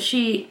implied that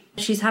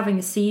she's having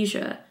a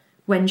seizure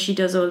when she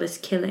does all this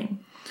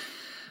killing.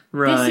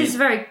 Right. This is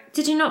very...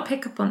 Did you not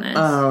pick up on this?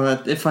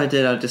 Oh, if I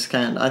did, I'd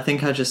discount. I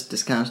think I just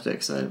discounted it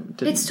because I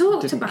didn't. It's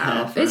talked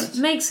about. It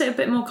makes it a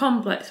bit more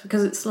complex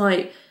because it's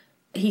like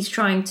he's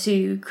trying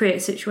to create a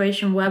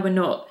situation where we're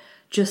not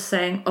just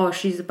saying, oh,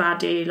 she's a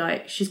baddie,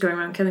 like she's going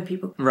around killing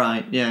people.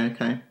 Right, yeah,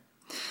 okay.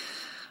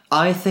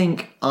 I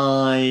think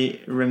I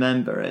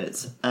remember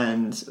it,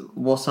 and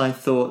what I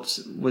thought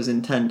was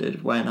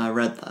intended when I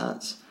read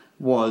that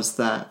was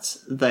that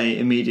they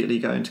immediately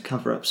go into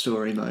cover-up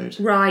story mode.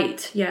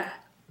 Right, yeah.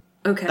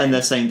 Okay. And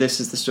they're saying this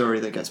is the story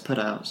that gets put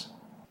out.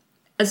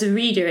 As a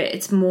reader,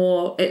 it's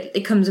more...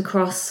 It comes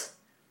across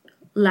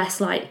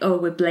less like, oh,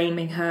 we're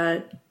blaming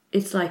her.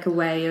 It's like a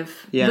way of...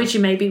 Yeah. Which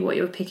may be what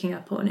you're picking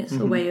up on. It's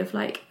a way of,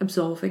 like,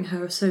 absolving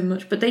her so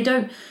much. But they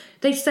don't...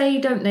 They say,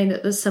 don't they,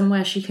 that there's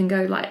somewhere she can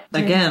go, like...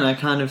 Again, I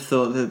kind of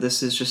thought that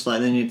this is just like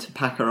they need to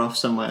pack her off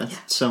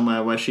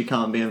somewhere where she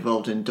can't be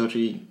involved in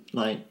dodgy,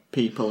 like,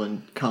 people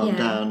and calm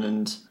down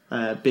and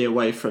be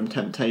away from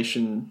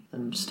temptation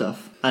and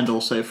stuff. And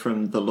also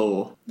from the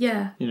law.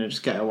 Yeah.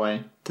 Just get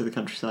away to the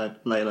countryside,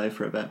 lay low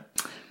for a bit.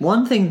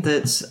 One thing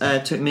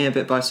that took me a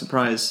bit by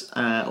surprise,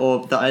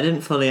 or that I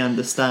didn't fully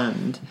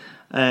understand,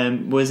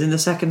 was in the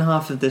second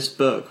half of this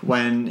book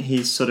when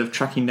he's sort of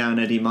tracking down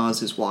Eddie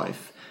Mars's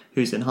wife,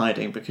 who's in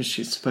hiding because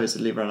she's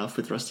supposedly run off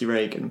with Rusty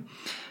Reagan.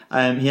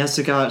 He has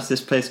to go out to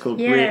this place called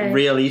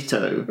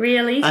Rialito.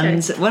 Rialito.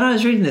 And when I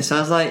was reading this, I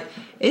was like,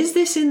 is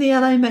this in the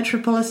LA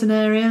metropolitan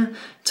area?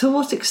 To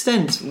what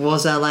extent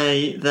was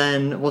LA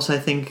then what I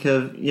think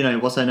of,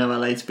 what I know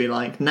LA to be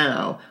like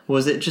now?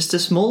 Was it just a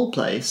small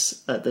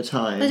place at the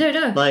time? I don't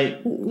know.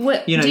 Like,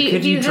 what,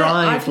 could you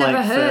drive I've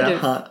never heard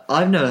of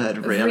I've never heard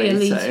of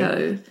Rialito.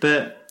 Rialito.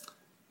 But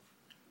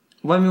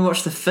when we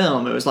watched the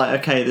film, it was like,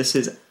 okay, this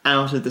is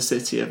out of the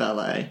city of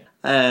LA.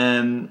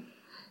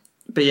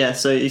 But yeah,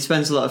 so he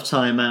spends a lot of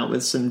time out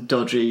with some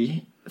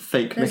dodgy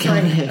fake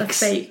mechanics. Like a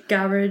fake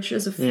garage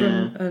as a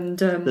front, and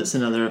that's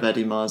another of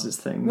Eddie Mars's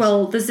things.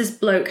 Well, there's this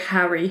bloke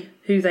Harry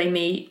who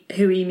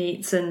he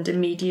meets, and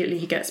immediately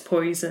he gets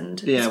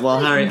poisoned. Yeah,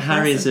 well,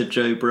 Harry's a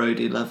Joe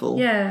Brody level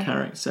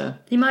character.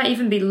 He might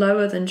even be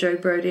lower than Joe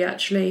Brody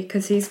actually,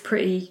 because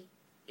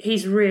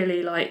he's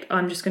really like,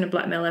 I'm just going to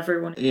blackmail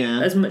everyone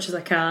as much as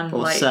I can,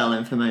 or sell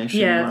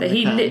information. Yeah,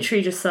 he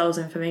literally just sells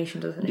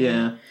information, doesn't he?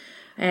 Yeah.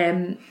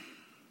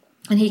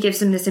 And he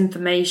gives him this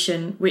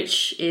information,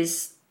 which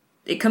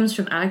it comes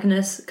from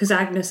Agnes, because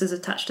Agnes has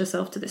attached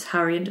herself to this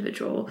Harry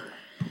individual.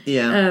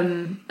 Yeah.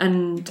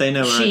 And they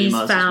know where she's Eddie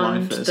Mars's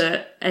found wife is.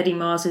 that Eddie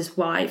Mars's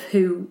wife,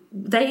 who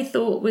they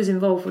thought was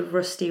involved with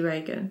Rusty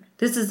Reagan.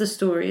 This is the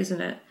story,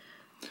 isn't it?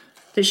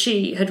 That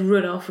she had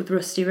run off with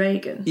Rusty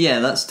Reagan. Yeah,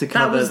 that's to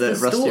cover that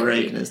Rusty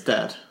story. Reagan is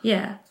dead.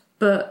 Yeah,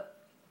 but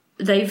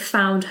they've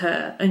found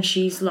her, and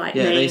she's like...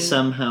 Yeah, they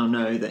somehow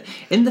know that.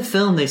 In the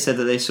film, they said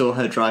that they saw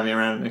her driving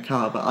around in a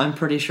car, but I'm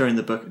pretty sure in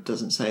the book it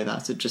doesn't say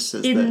that. It just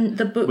says in that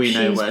the book we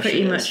know she's where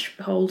pretty she much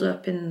holed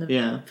up in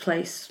the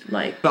place.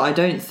 Like, but I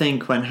don't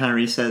think when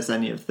Harry says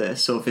any of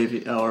this,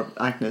 or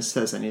Agnes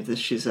says any of this,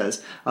 she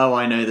says, "Oh,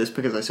 I know this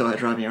because I saw her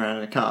driving around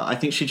in a car." I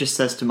think she just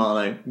says to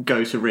Marlowe,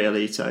 "Go to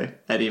Rialito.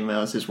 Eddie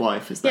Mars's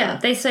wife is there." Yeah,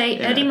 they say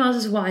Eddie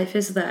Mars's wife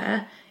is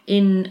there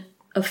in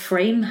a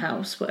frame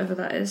house, whatever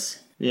that is.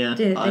 Yeah,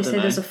 They I say don't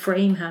know. there's a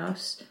frame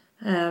house.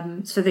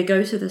 So they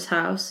go to this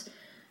house,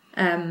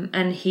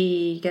 and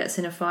he gets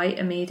in a fight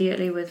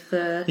immediately with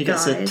the He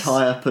gets guys. a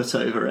tyre put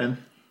over him.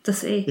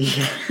 Does he?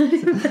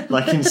 Yeah,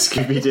 like in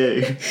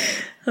Scooby-Doo.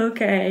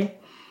 Okay,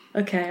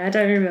 I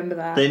don't remember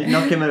that. They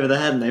knock him over the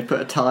head and they put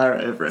a tyre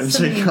over him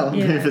so he can't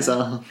move his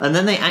arm. And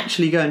then they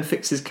actually go and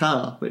fix his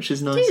car, which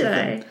is nice Do of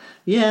they? them.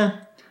 Yeah,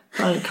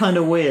 kind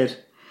of weird.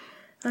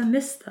 I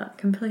missed that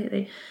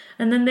completely.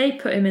 And then they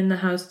put him in the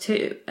house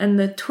too. And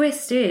the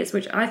twist is,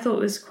 which I thought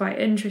was quite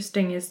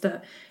interesting, is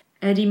that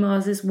Eddie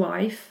Mars's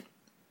wife,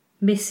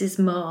 Mrs.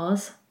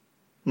 Mars,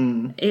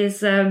 is...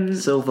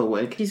 Silver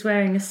wig. She's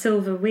wearing a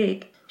silver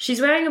wig. She's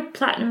wearing a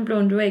platinum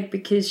blonde wig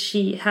because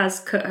she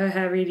has cut her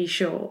hair really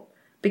short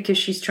because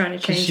she's trying to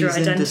change her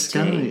identity. She's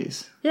in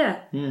disguise. Yeah.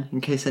 Yeah, in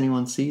case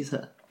anyone sees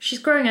her. She's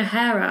growing her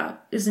hair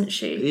out, isn't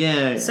she?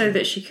 Yeah. So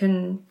that she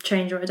can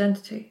change her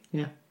identity.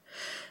 Yeah.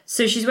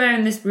 So she's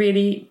wearing this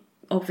really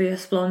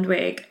obvious blonde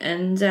wig,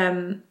 and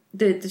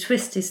the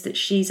twist is that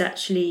she's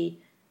actually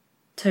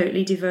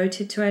totally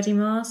devoted to Eddie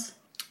Mars.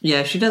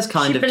 Yeah, she does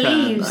kind of turn, though.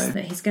 She believes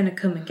that he's going to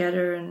come and get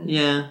her, and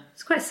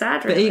it's quite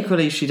sad, really. But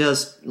equally, she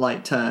does,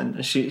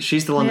 turn.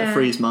 She's the one that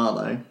frees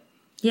Marlowe.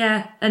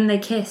 Yeah, and they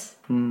kiss.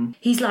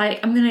 He's like,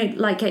 I'm going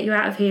to, get you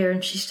out of here,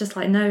 and she's just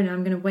like, no,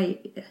 I'm going to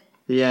wait.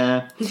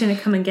 Yeah. He's going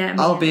to come and get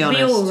me. I'll be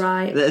honest. Be all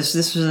right.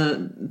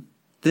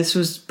 This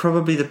was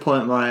probably the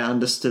point where I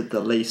understood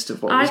the least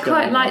of what was going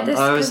on. I quite like this.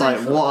 I was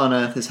like, what on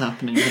earth is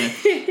happening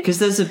here? Because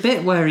there's a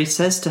bit where he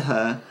says to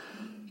her,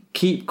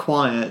 keep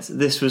quiet,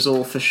 this was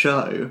all for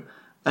show,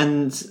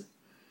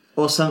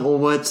 or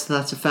words to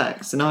that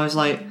effect. And I was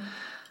like,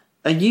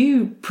 are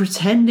you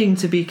pretending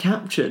to be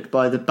captured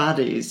by the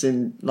baddies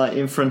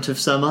in front of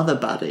some other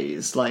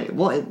baddies?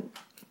 What?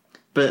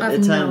 But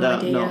it turned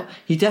out not.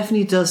 He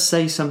definitely does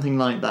say something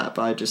like that,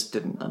 but I just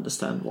didn't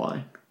understand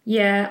why.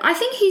 Yeah, I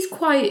think he's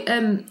quite...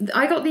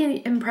 I got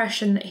the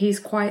impression that he's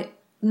quite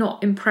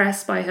not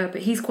impressed by her,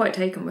 but he's quite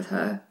taken with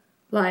her.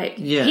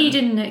 He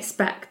didn't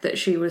expect that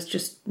she was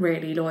just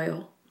really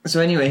loyal.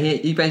 So anyway,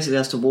 he basically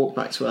has to walk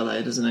back to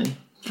LA, doesn't he?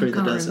 Through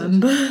the desert.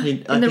 Remember.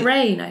 In the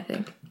rain, I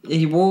think.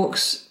 He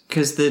walks,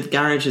 because the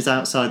garage is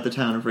outside the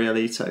town of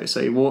Rialito, so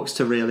he walks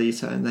to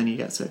Rialito and then he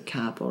gets a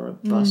cab or a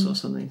bus or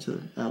something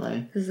to LA.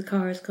 Because the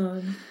car is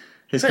gone.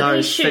 His car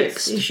is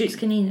fixed. He shoots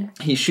Canino.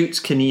 He shoots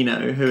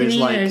Canino, who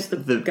is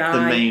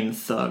the main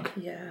thug.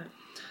 Yeah.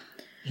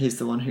 He's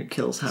the one who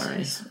kills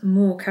Harry. So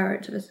more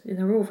characters.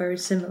 They're all very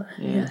similar.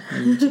 Yeah.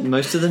 And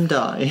most of them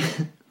die.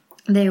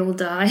 They all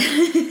die.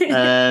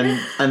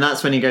 And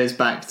that's when he goes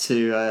back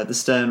to the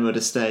Sternwood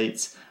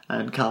estate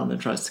and Carmen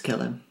tries to kill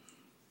him.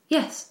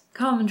 Yes,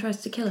 Carmen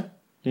tries to kill him.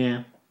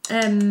 Yeah.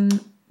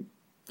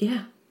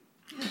 Yeah.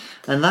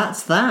 And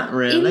that's that,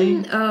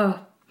 really.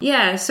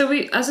 Yeah, so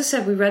as I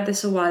said, we read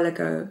this a while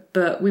ago,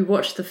 but we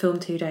watched the film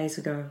 2 days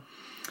ago.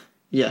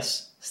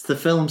 Yes, it's the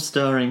film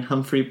starring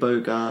Humphrey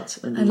Bogart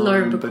and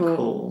Lauren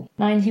Bacall.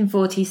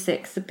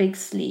 1946, The Big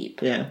Sleep.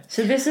 Yeah.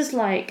 So this is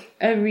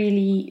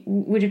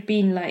would have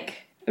been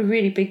a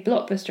really big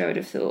blockbuster, I would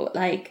have thought.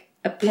 Like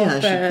a proper, Yeah, I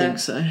should think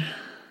so.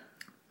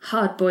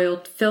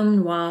 hard-boiled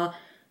film noir,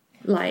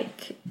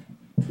 like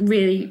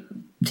really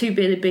two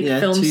really big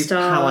film two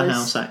stars.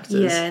 powerhouse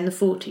actors. Yeah, in the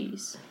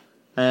 40s.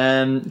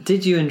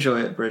 Did you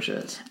enjoy it,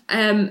 Bridget?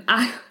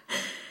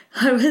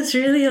 I was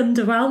really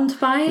underwhelmed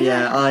by it.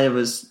 Yeah, I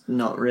was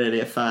not really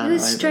a fan. It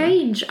was either.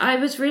 strange. I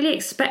was really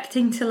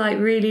expecting to like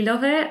really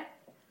love it,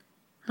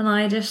 and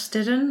I just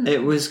didn't.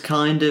 It was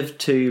kind of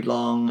too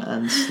long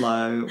and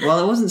slow.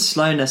 Well, it wasn't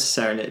slow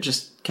necessarily. It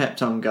just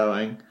kept on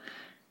going.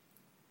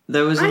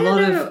 There was a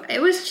lot of.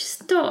 It was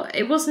just not.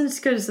 It wasn't as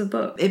good as the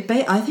book.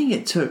 I think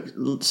it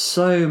took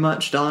so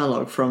much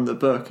dialogue from the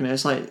book, and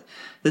it's like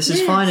this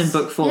is fine in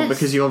book form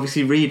because you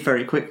obviously read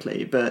very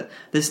quickly, but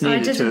this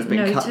needed to have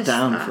been cut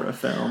down for a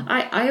film.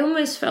 I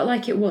almost felt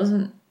like it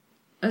wasn't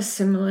as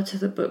similar to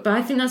the book, but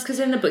I think that's because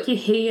in the book you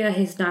hear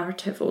his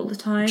narrative all the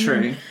time.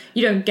 True.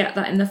 You don't get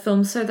that in the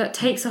film, so that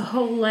takes a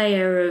whole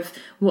layer of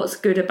what's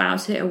good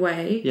about it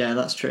away. Yeah,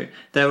 that's true.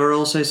 There were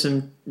also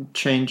some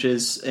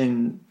changes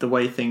in the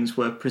way things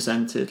were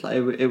presented. Like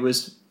it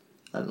was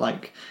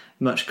like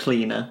much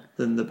cleaner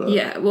than the book.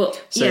 Yeah, well,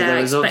 so there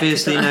was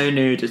obviously no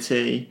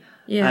nudity.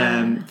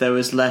 Yeah, there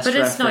was less but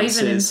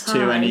references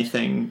to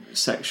anything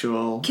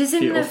sexual. Because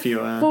in the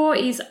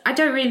 40s, I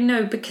don't really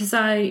know because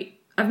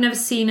I've never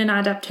seen an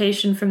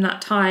adaptation from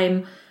that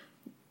time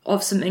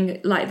of something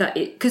like that.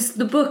 Because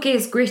the book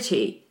is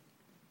gritty.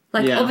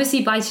 Like,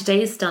 obviously by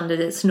today's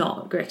standard, it's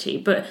not gritty,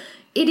 but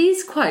it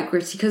is quite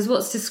gritty because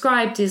what's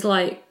described is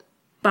like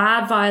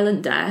bad,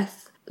 violent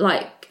death,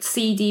 like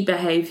seedy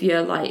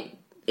behaviour, like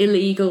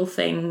illegal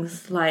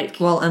things, like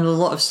and a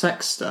lot of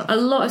sex stuff. A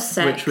lot of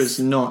sex, which was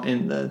not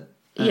in the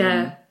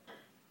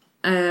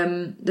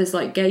there's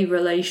like gay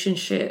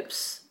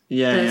relationships.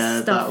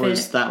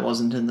 That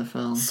wasn't in the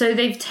film. So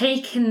they've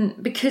taken,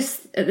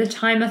 because at the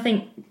time I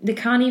think they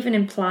can't even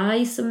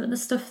imply some of the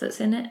stuff that's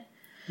in it.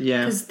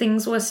 Yeah. Because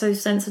things were so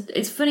sensitive.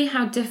 It's funny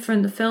how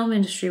different the film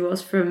industry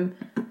was from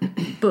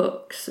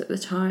books at the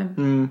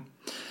time.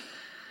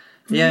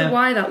 I don't know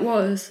why that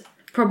was.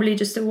 Probably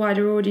just a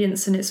wider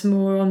audience and it's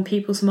more on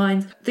people's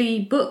minds.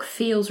 The book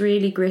feels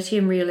really gritty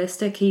and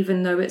realistic,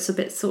 even though it's a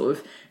bit sort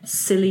of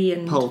silly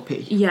and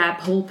pulpy. Yeah,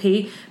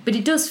 pulpy. But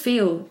it does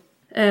feel,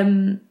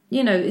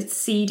 it's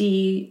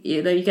seedy.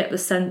 You get the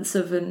sense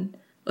of an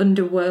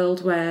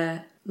underworld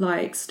where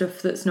like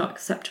stuff that's not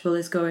acceptable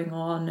is going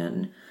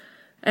on,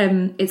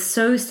 and it's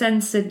so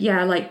censored.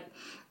 Yeah, like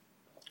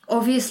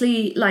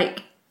obviously,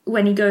 like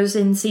when he goes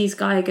in, sees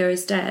Geiger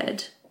is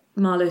dead.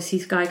 Marlowe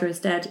sees Geiger is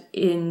dead.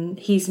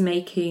 He's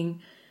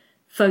making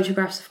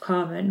photographs of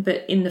Carmen,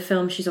 but in the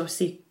film she's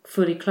obviously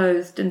fully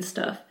clothed and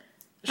stuff.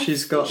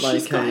 She's got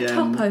like a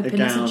top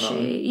open, isn't she?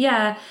 On.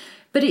 Yeah,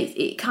 but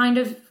it kind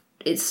of,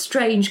 it's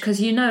strange because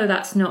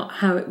that's not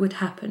how it would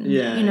happen.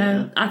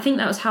 Yeah, I think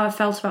that was how I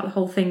felt about the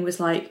whole thing. Was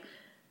like,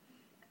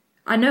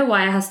 I know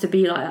why it has to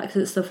be like that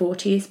because it's the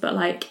 40s, but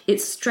like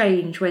it's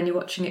strange when you're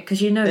watching it because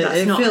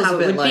that's not how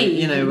it would like,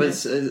 be.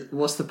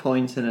 What's the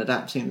point in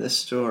adapting this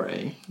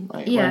story?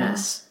 Like when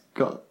it's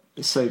got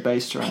so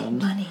based around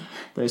money.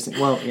 Those things.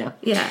 Well, yeah,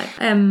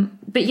 yeah.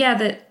 But yeah,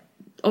 that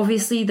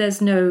obviously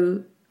there's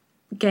no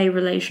gay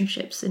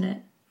relationships in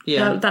it.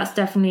 Yeah, that's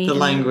definitely the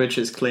language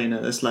is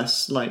cleaner. There's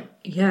less like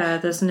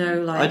there's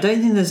no like. I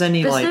don't think there's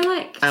any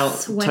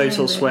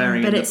total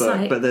swearing in the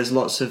book, but there's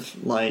lots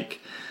of like.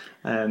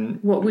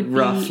 What would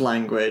rough be,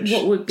 language?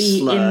 What would be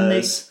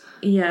slurs,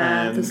 in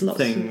the there's lots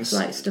things of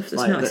like stuff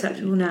that's not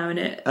acceptable now in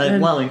it.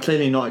 And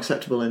clearly not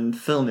acceptable in the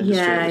film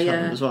industry at the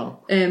time as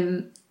well.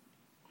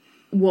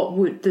 What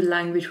would the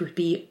language would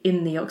be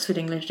in the Oxford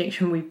English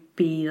Dictionary would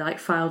be like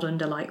filed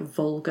under like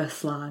vulgar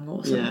slang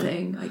or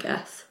something, I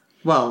guess.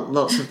 Well,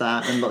 lots of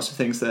that and lots of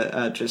things that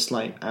are just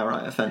like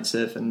outright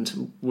offensive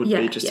and would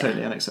be just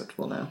totally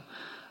unacceptable now.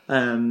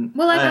 I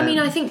mean,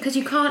 I think because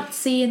you can't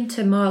see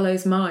into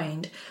Marlowe's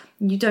mind.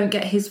 You don't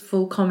get his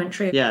full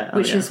commentary,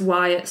 which is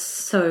why it's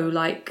so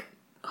like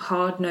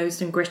hard-nosed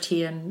and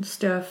gritty and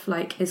stuff.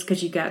 Like, it's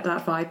because you get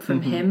that vibe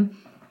from him.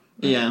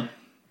 Yeah.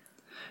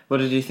 What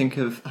did you think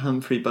of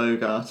Humphrey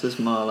Bogart as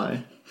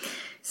Marlowe?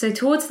 So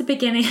towards the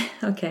beginning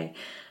of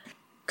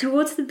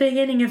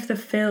the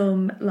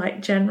film,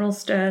 like General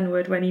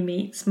Sternwood, when he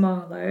meets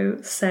Marlowe,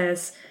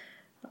 says,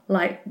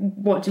 like,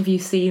 "What have you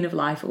seen of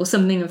life?" or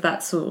something of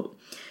that sort.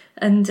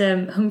 And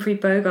Humphrey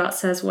Bogart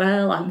says,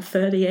 "Well, I'm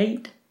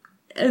 38."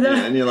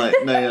 And you're like,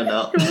 no, you're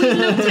not. We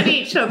looked at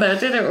each other,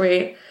 didn't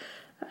we?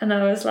 And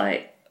I was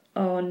like,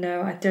 oh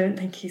no, I don't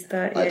think he's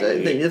 38. I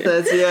don't think you're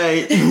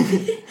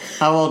 38.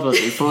 How old was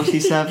he?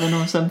 47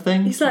 or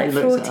something? He's like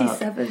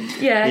 47.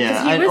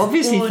 Yeah. And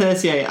obviously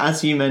 38,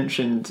 as you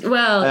mentioned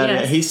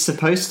earlier, he's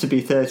supposed to be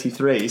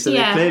 33. So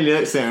they clearly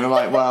looked at him and were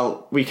like,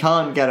 well, we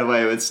can't get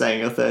away with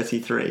saying you're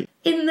 33.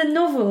 In the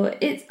novel,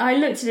 I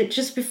looked at it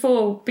just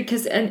before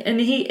because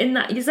and he in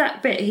that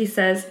exact bit he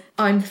says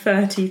I'm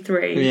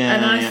 33,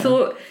 and I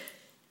thought,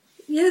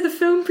 the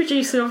film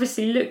producer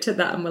obviously looked at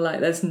that and were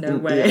like, "There's no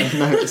way,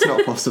 no, it's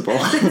not possible.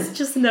 There's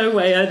just no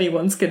way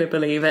anyone's going to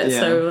believe it." Yeah.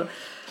 So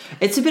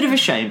it's a bit of a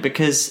shame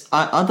because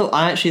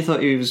I actually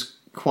thought he was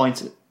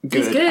quite good,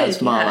 He's good,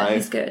 as Marlowe. yeah,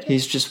 he's good.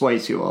 He's just way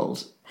too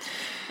old.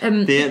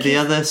 The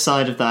other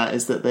side of that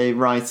is that they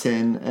write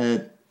in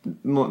a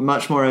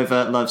much more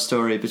overt love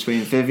story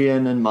between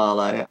Vivian and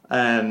Marlowe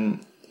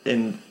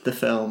in the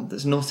film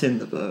that's not in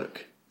the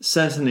book.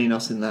 Certainly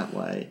not in that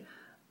way.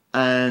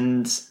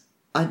 And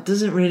it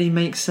doesn't really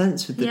make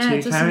sense with the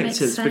two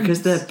characters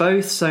because they're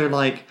both so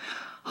like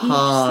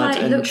hard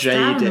and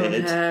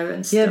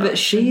jaded. Yeah, but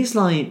she's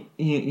like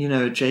you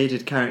know, a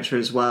jaded character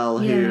as well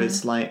who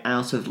is like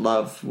out of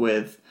love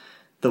with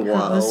the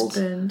world.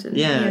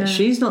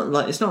 She's not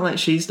like, it's not like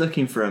she's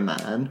looking for a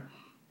man.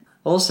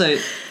 Also,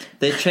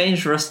 they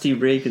changed Rusty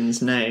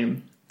Regan's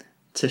name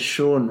to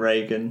Sean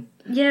Regan.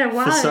 Yeah,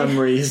 why? For some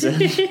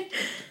reason.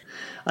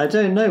 I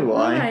don't know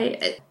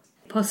why.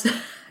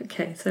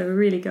 Okay, so we're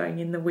really going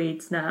in the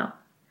weeds now.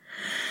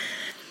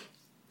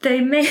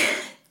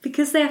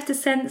 Because they have to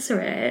censor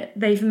it,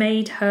 they've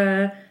made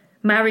her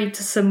married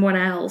to someone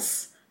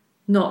else,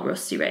 not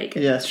Rusty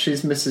Regan. Yes,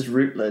 she's Mrs.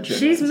 Rutledge.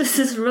 She's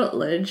Mrs.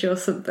 Rutledge or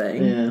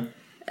something. Yeah.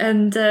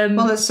 And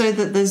well, let's say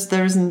that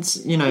there isn't,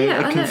 you know,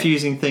 a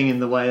confusing thing in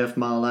the way of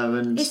Marlowe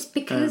and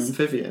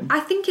Vivian.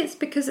 I think it's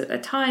because at the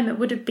time it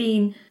would have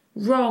been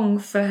wrong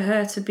for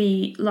her to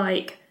be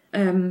like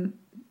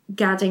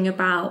gadding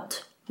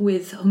about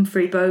with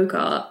Humphrey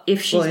Bogart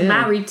if she's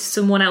married to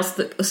someone else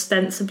that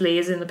ostensibly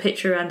is in the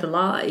picture and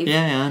alive.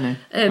 Yeah,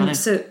 I know.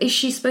 So is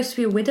she supposed to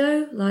be a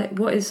widow? Like,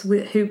 what happened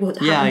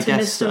to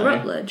Mr.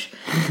 Rutledge?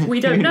 We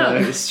don't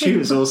know. She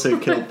was also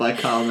killed by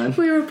Carmen.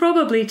 We were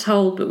probably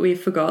told, but we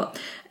forgot.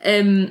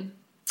 They've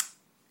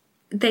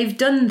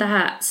done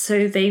that,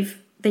 so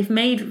they've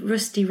made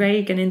Rusty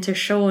Regan into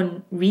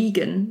Sean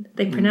Regan.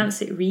 They pronounce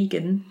it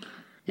Regan.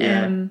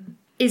 Yeah.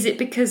 Is it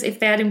because if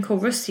they had him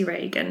called Rusty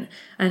Regan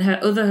and her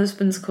other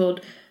husband's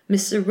called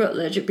Mr.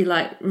 Rutledge, it'd be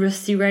like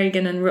Rusty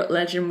Regan and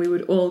Rutledge, and we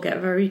would all get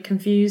very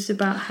confused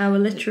about how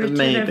alliterative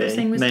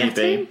everything was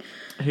getting?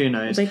 Who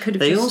knows?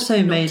 They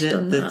also made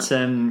it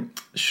that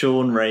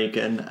Sean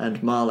Regan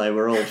and Marlowe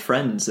were old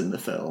friends in the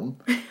film.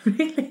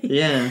 Really?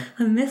 Yeah.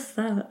 I missed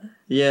that.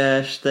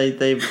 Yeah,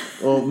 they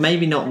or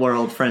maybe not were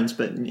old friends,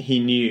 but he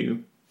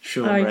knew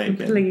Sean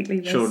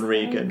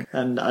Regan,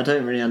 and I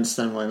don't really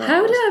understand why that.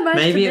 How did I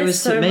maybe it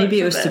was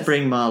to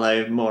bring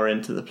Marlowe more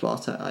into the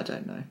plot. I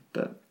don't know,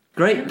 but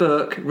great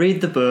book. Read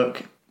the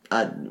book.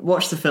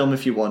 Watch the film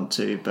if you want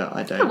to, but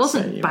I don't. It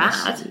wasn't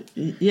bad.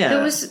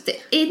 Yeah,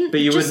 but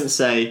you wouldn't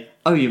say,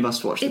 "Oh, you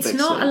must watch the big It's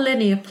not a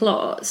linear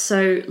plot,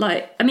 so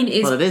like, I mean, it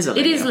is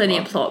a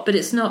linear plot, but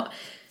it's not.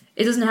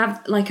 It doesn't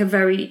have like a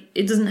very.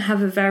 It doesn't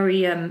have a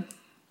very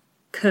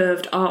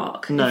curved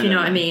arc. If you know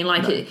what I mean,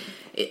 like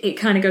it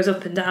kind of goes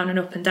up and down and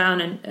up and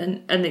down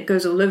and it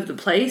goes all over the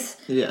place.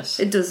 Yes.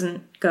 It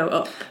doesn't go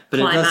up.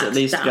 But it does at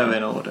least go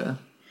in order.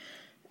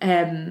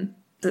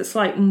 That's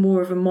like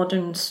more of a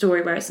modern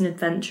story where it's an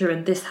adventure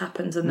and this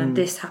happens and then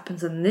this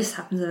happens and this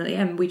happens and at the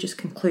end we just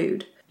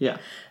conclude. Yeah.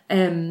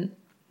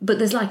 But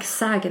there's like a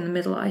sag in the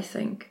middle, I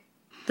think.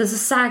 There's a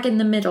sag in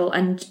the middle,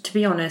 and to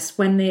be honest,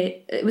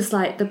 it was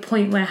like the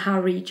point where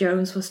Harry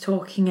Jones was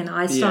talking and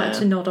I started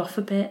to nod off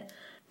a bit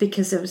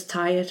because I was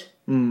tired.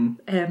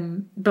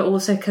 But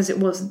also because it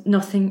was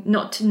not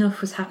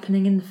enough was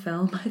happening in the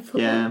film, I thought.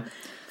 Yeah,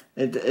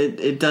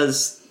 it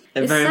does.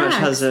 It very much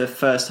has a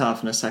first half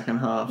and a second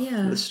half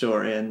of the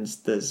story, and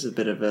there's a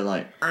bit of a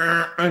like,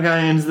 we're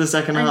going into the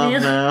second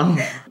half now.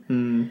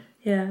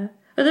 Yeah.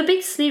 Well, the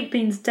big sleep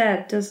means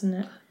dead, doesn't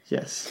it?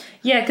 Yes.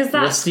 Yeah, because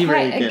that's Rusty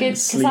quite Regan, a good...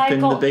 sleep in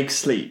the big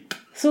sleep.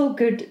 It's all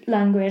good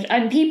language.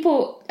 And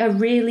people are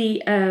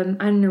really, I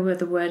don't know what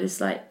the word is,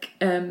 like,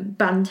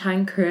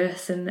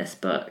 bantankerous in this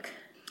book.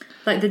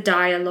 Like, the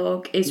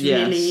dialogue is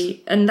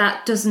really... And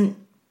that doesn't...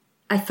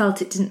 I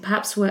felt it didn't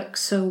perhaps work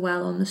so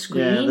well on the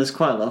screen. Yeah, there's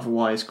quite a lot of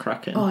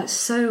wisecracking. Oh, it's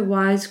so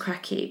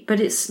wisecracky.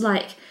 But it's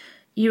like,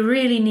 you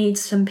really need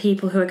some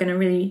people who are going to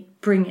really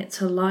bring it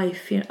to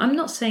life. You know, I'm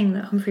not saying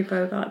that Humphrey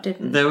Bogart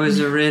didn't. There was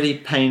a really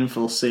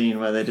painful scene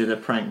where they did a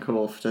prank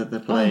call for the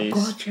plays.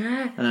 Oh, God,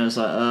 yeah. And I was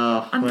like,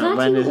 I'm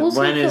glad you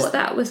also thought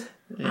that was...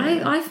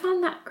 Yeah. I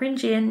found that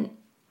cringy, and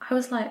I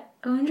was like,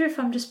 I wonder if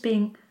I'm just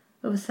being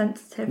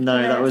oversensitive.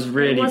 No, that was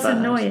really bad. It was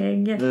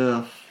annoying, yeah.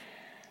 Ugh.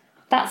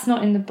 That's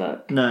not in the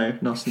book. No,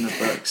 not in the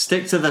book.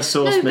 Stick to the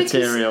source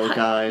material,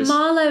 guys.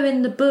 Marlowe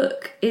in the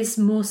book is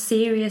more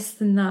serious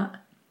than that.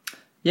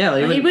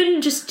 Yeah, he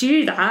wouldn't just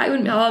do that. He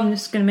wouldn't be, I'm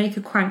just going to make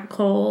a crank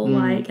call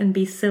and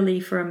be silly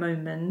for a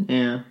moment.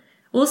 Yeah.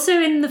 Also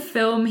in the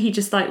film, he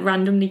just like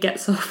randomly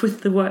gets off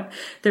with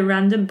the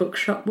random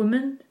bookshop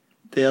woman.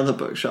 The other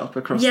bookshop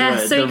across the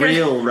road. The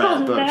real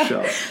rare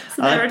bookshop.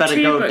 So I'd better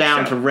go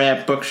down to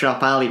Rare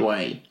Bookshop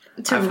Alleyway.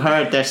 I've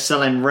heard they're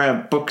selling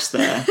rare books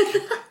there.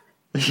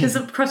 Because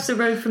across the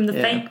road from the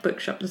fake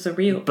bookshop, there's a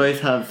real. Both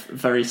have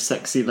very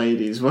sexy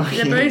ladies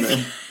working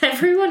there.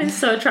 Everyone is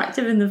so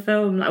attractive in the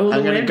film. Like all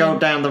I'm going to go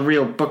down the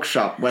real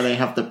bookshop where they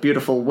have the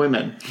beautiful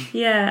women.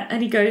 Yeah,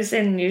 and he goes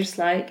in and he just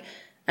like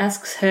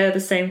asks her the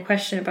same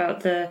question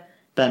about the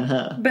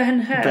Ben-Hur.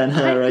 Ben-Hur.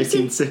 Ben-Hur,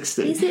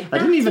 1860. I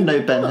didn't even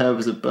know Ben-Hur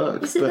was a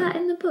book. Is it that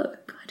in the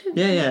book? I don't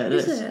know. Yeah, it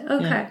is. It?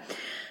 Okay.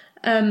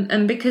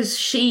 And because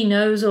she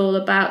knows all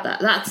about that,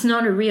 that's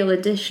not a real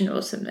addition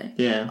or something.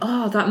 Yeah.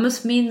 Oh, that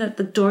must mean that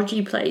the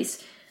dodgy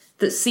place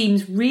that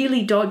seems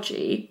really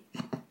dodgy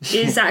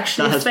is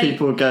actually that has fake.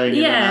 people going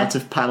in and out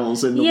of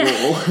panels in the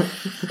wall.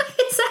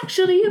 It's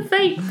actually a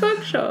fake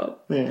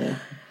bookshop. Yeah.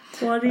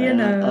 What do you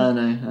know? I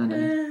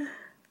know.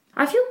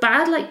 I feel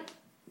bad, like,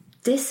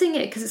 dissing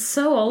it because it's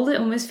so old. It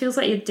almost feels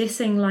like you're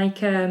dissing,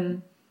 like,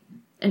 an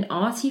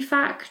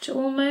artifact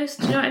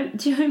almost. Do you know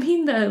what I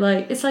mean, though?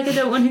 Like, it's like I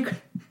don't want to...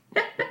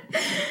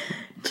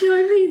 Do you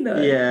know what I mean,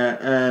 though?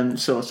 Yeah,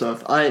 sort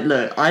of. I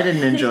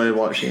didn't enjoy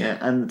watching it,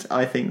 and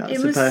I think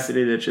that's a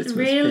perfectly legitimate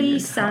really opinion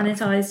to have.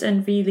 sanitized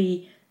and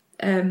really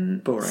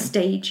Boring.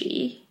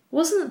 stagey.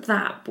 Wasn't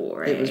that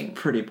boring? It was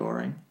pretty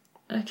boring.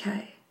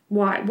 Okay.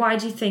 Why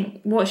do you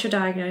think... What's your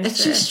diagnosis?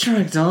 It just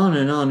dragged on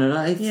and on,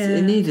 and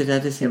it needed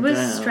editing It was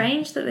down.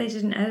 strange that they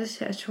didn't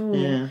edit it at all.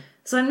 Yeah.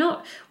 So I'm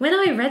not... When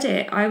I read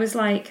it, I was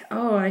like,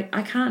 oh, I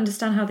can't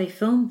understand how they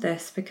filmed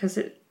this because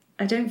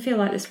I don't feel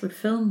like this would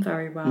film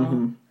very well.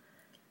 Mm-hmm.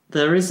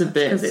 There is a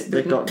bit it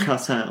that got didn't.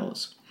 cut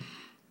out.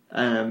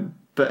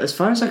 But as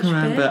far as I can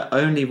remember,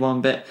 only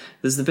one bit.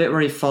 There's the bit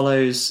where he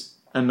follows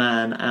a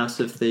man out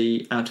of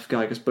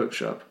Geiger's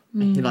bookshop.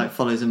 He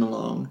follows him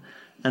along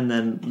and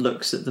then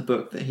looks at the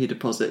book that he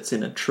deposits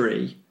in a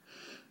tree.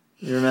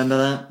 You remember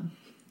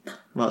that?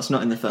 Well, it's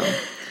not in the film.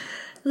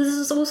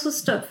 There's also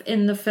stuff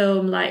in the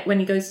film, like when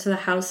he goes to the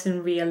house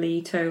in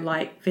Rialito,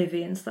 like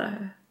Vivian's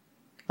there.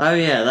 Oh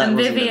yeah, that And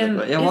wasn't Vivian, in the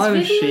book. Yeah, why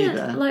was she Vivian,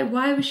 there? Like,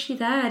 why was she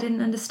there? I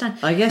didn't understand.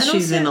 I guess And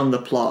she's also, in on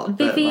the plot.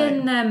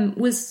 Vivian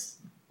was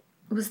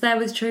there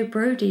with Joe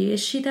Brody.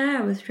 Is she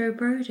there with Joe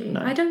Brody?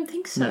 No. I don't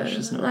think so. No,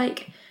 she's not.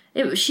 Like,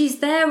 she's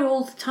there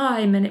all the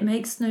time, and it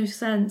makes no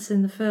sense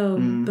in the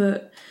film.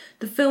 But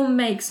the film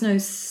makes no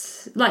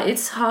like.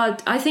 It's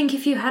hard. I think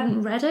if you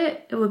hadn't read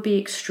it, it would be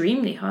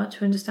extremely hard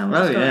to understand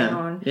what's going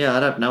on. Yeah,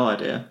 I'd have no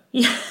idea.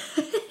 Yeah.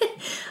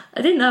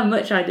 I didn't have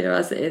much idea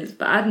as it is,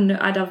 but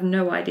I'd have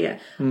no idea.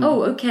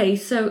 Oh, okay,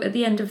 so at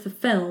the end of the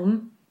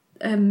film,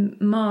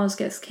 Mars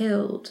gets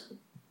killed.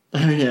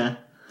 Oh yeah.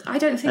 I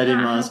don't think Eddie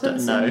that Mars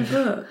happens no. in the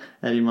book.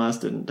 Eddie Mars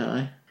didn't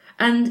die.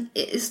 And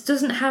it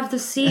doesn't have the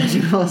scene.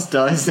 Eddie Mars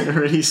dies in a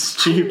really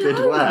stupid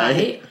way.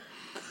 Right?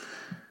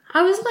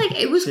 I was like,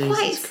 it was Jesus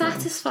quite Christ.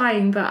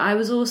 satisfying, but I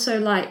was also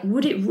like,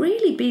 would it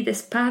really be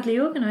this badly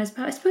organised?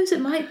 But I suppose it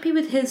might be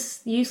with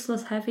his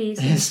useless heavies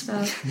and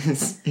stuff.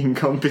 His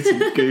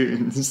incompetent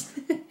goons.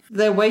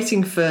 They're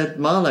waiting for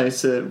Marlowe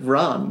to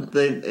run.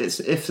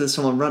 If there's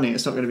someone running,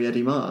 it's not going to be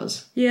Eddie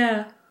Mars.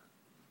 Yeah.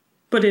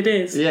 But it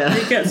is. Yeah.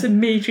 It gets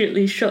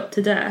immediately shot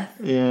to death.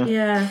 Yeah.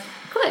 Yeah.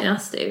 Quite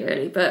nasty,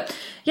 really. But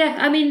yeah,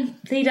 I mean,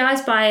 he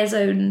dies by his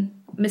own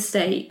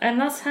mistake, and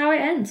that's how it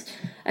ends.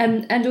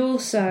 And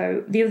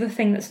also, the other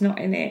thing that's not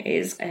in it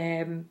is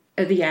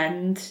at the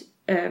end,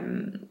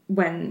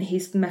 when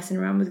he's messing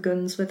around with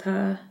guns with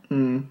her.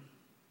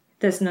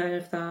 There's none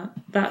of that.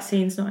 That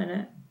scene's not in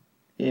it.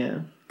 Yeah.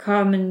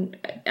 Carmen,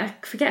 I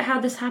forget how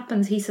this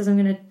happens. He says, I'm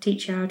going to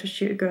teach you how to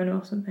shoot a gun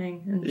or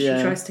something, and she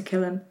tries to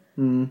kill him.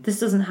 This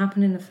doesn't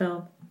happen in the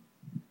film.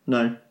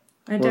 No.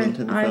 I Wasn't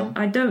in the film.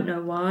 I don't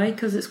know why,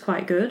 because it's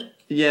quite good.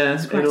 Yeah,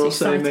 quite it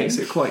also exciting. makes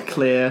it quite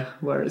clear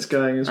where it's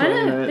going as well.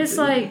 I know, you it's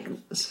like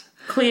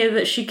clear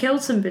that she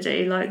killed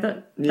somebody, like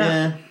that.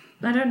 Yeah.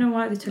 I don't know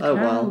why they took Oh, it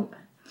well. out.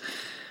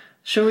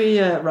 Shall we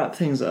wrap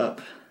things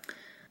up?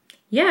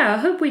 Yeah, I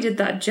hope we did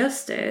that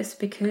justice,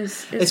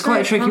 because It's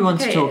quite a very tricky one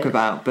to talk complicated.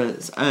 about, but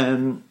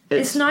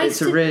It's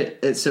nice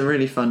it's a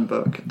really fun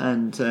book,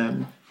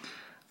 and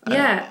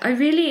Yeah, I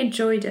really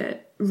enjoyed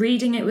it.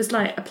 Reading it was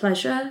like a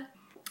pleasure.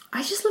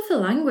 I just love the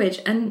language,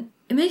 and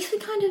it makes me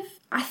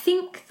I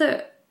think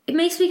that it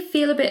makes me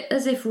feel a bit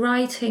as if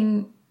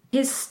writing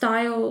his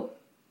style,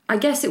 I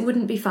guess it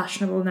wouldn't be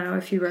fashionable now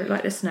if you wrote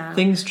like this now.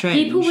 things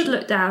change. People would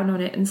look down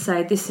on it and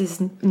say, this is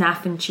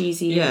naff and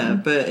cheesy. Yeah,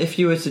 but if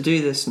you were to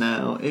do this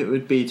now, it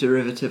would be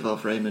derivative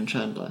of Raymond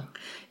Chandler.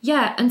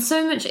 Yeah, and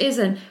so much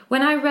isn't.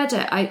 When I read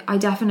it, I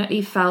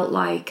definitely felt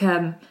like...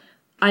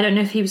 I don't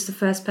know if he was the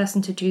first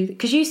person to do...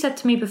 Because you said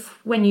to me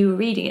when you were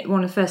reading it,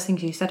 one of the first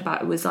things you said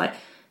about it was like,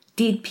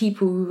 did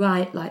people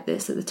write like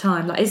this at the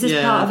time? Like, is this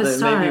part of a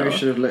style? Maybe we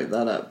should have looked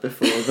that up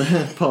before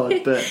the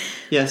pod. But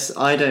yes,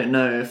 I don't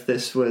know if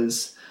this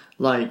was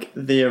like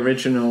the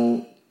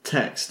original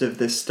text of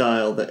this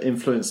style that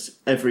influenced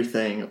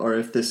everything, or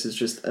if this is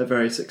just a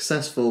very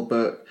successful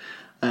book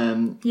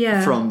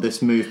from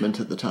this movement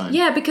at the time.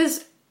 Yeah,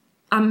 because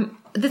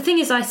the thing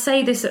is, I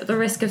say this at the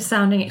risk of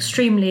sounding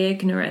extremely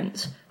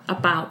ignorant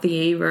about the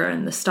era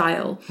and the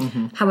style.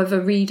 However,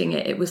 reading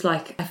it was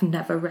like, I've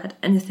never read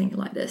anything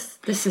like this.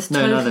 This is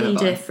totally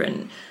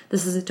different.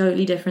 This is a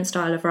totally different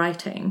style of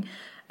writing.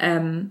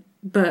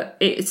 But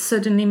it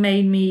suddenly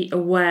made me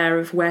aware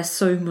of where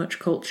so much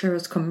culture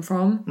has come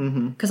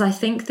from. Because I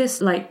think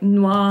this like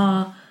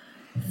noir,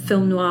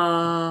 film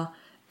noir,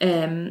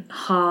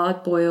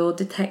 hard-boiled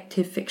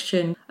detective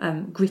fiction,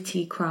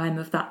 gritty crime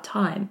of that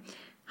time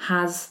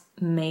has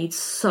made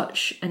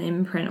such an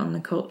imprint on the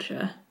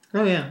culture.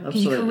 Oh yeah,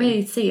 absolutely. You can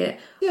really see it.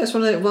 Yeah, it's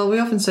one of we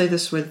often say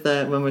this with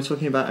when we're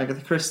talking about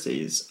Agatha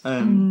Christie's.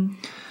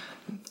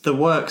 The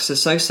works are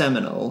so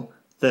seminal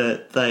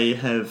that they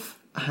have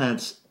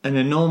had an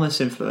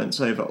enormous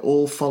influence over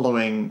all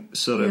following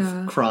sort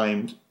of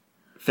crime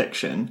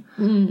fiction.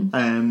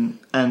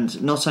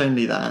 And not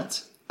only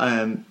that,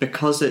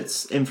 because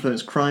it's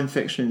influenced crime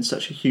fiction in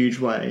such a huge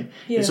way,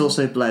 it's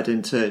also bled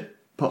into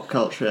pop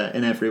culture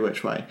in every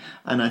which way.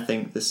 And I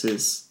think this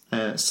is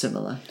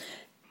similar.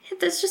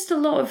 There's just a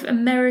lot of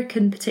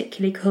American,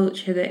 particularly,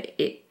 culture that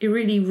it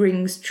really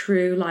rings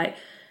true, like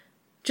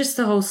just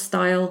the whole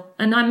style,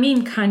 and I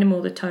mean kind of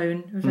more the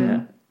tone of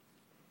it.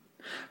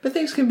 But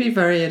things can be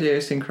very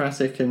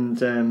idiosyncratic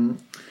and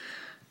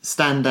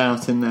stand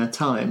out in their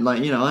time.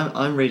 Like,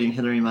 I'm reading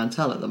Hilary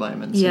Mantel at the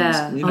moment.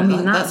 Yeah,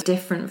 and, that's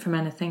different from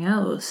anything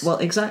else. Well,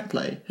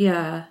 exactly.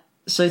 Yeah.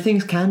 So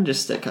things can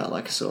just stick out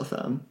like a sore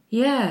thumb.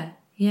 Yeah,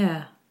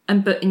 yeah.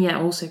 And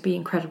also be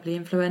incredibly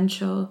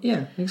influential.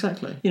 Yeah,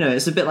 exactly.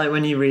 It's a bit like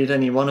when you read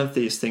any one of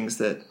these things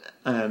that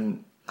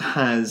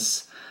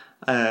has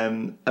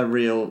a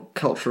real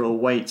cultural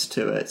weight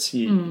to it,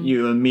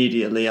 you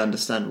immediately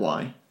understand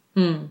why.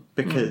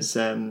 Because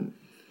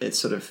it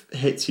sort of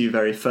hits you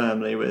very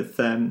firmly with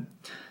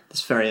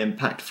this very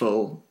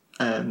impactful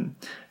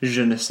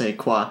je ne sais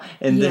quoi.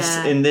 In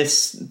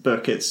this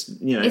book, it's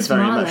it's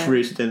very much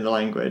rooted in the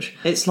language.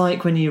 It's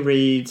like when you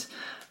read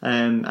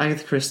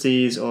Agatha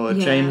Christie's or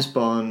James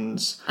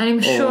Bond's, and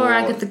I'm sure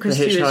Agatha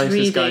Christie The was Hitchhiker's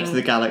reading Guide to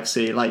the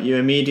Galaxy. Like, you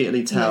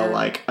immediately tell,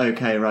 like,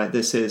 okay, right,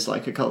 this is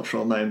like a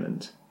cultural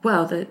moment.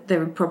 Well,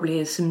 there probably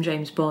is some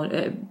James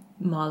Bond,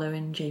 Marlowe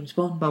in James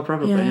Bond. Well,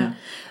 probably, yeah.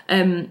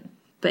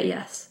 But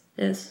yes,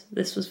 this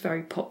was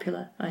very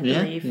popular, I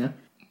believe.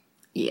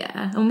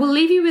 Yeah. And we'll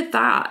leave you with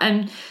that.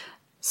 And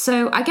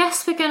so I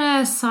guess we're going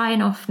to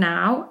sign off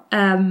now.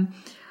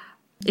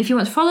 If you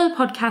want to follow the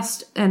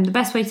podcast, the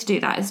best way to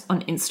do that is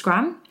on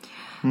Instagram.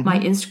 My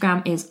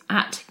Instagram is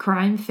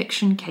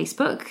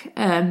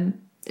 @crimefictioncasebook.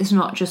 It's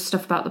not just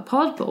stuff about the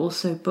pod, but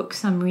also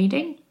books I'm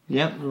reading.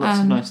 Yep,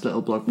 lots of nice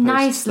little blog posts.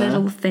 Nice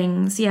little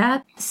things,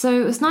 yeah.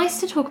 So it was nice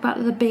to talk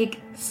about The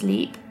Big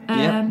Sleep.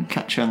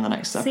 Catch you on the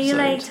next episode. See you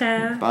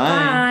later.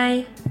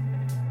 Bye. Bye.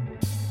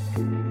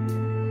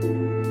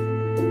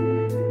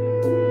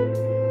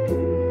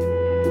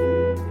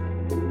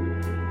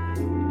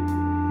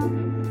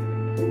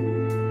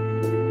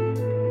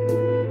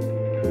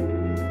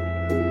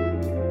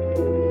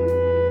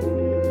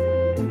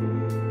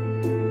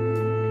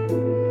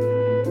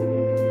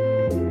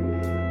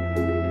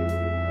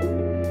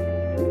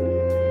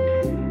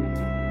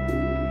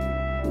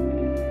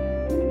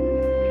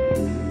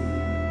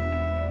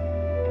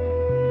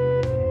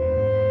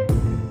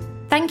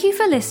 Thank you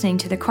for listening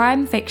to the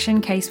Crime Fiction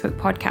Casebook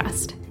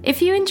podcast.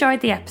 If you enjoyed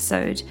the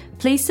episode,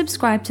 please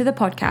subscribe to the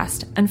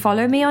podcast and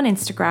follow me on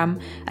Instagram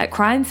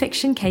 @Crime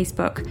Fiction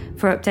Casebook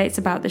for updates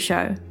about the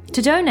show.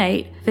 To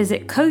donate,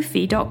 visit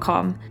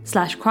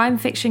ko-fi.com/Crime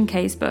Fiction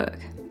Casebook.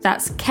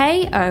 That's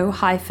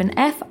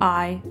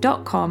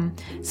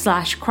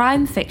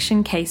ko-fi.com/Crime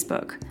Fiction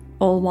Casebook,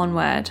 all one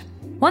word.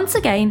 Once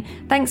again,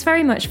 thanks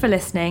very much for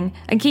listening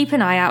and keep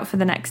an eye out for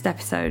the next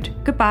episode.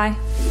 Goodbye.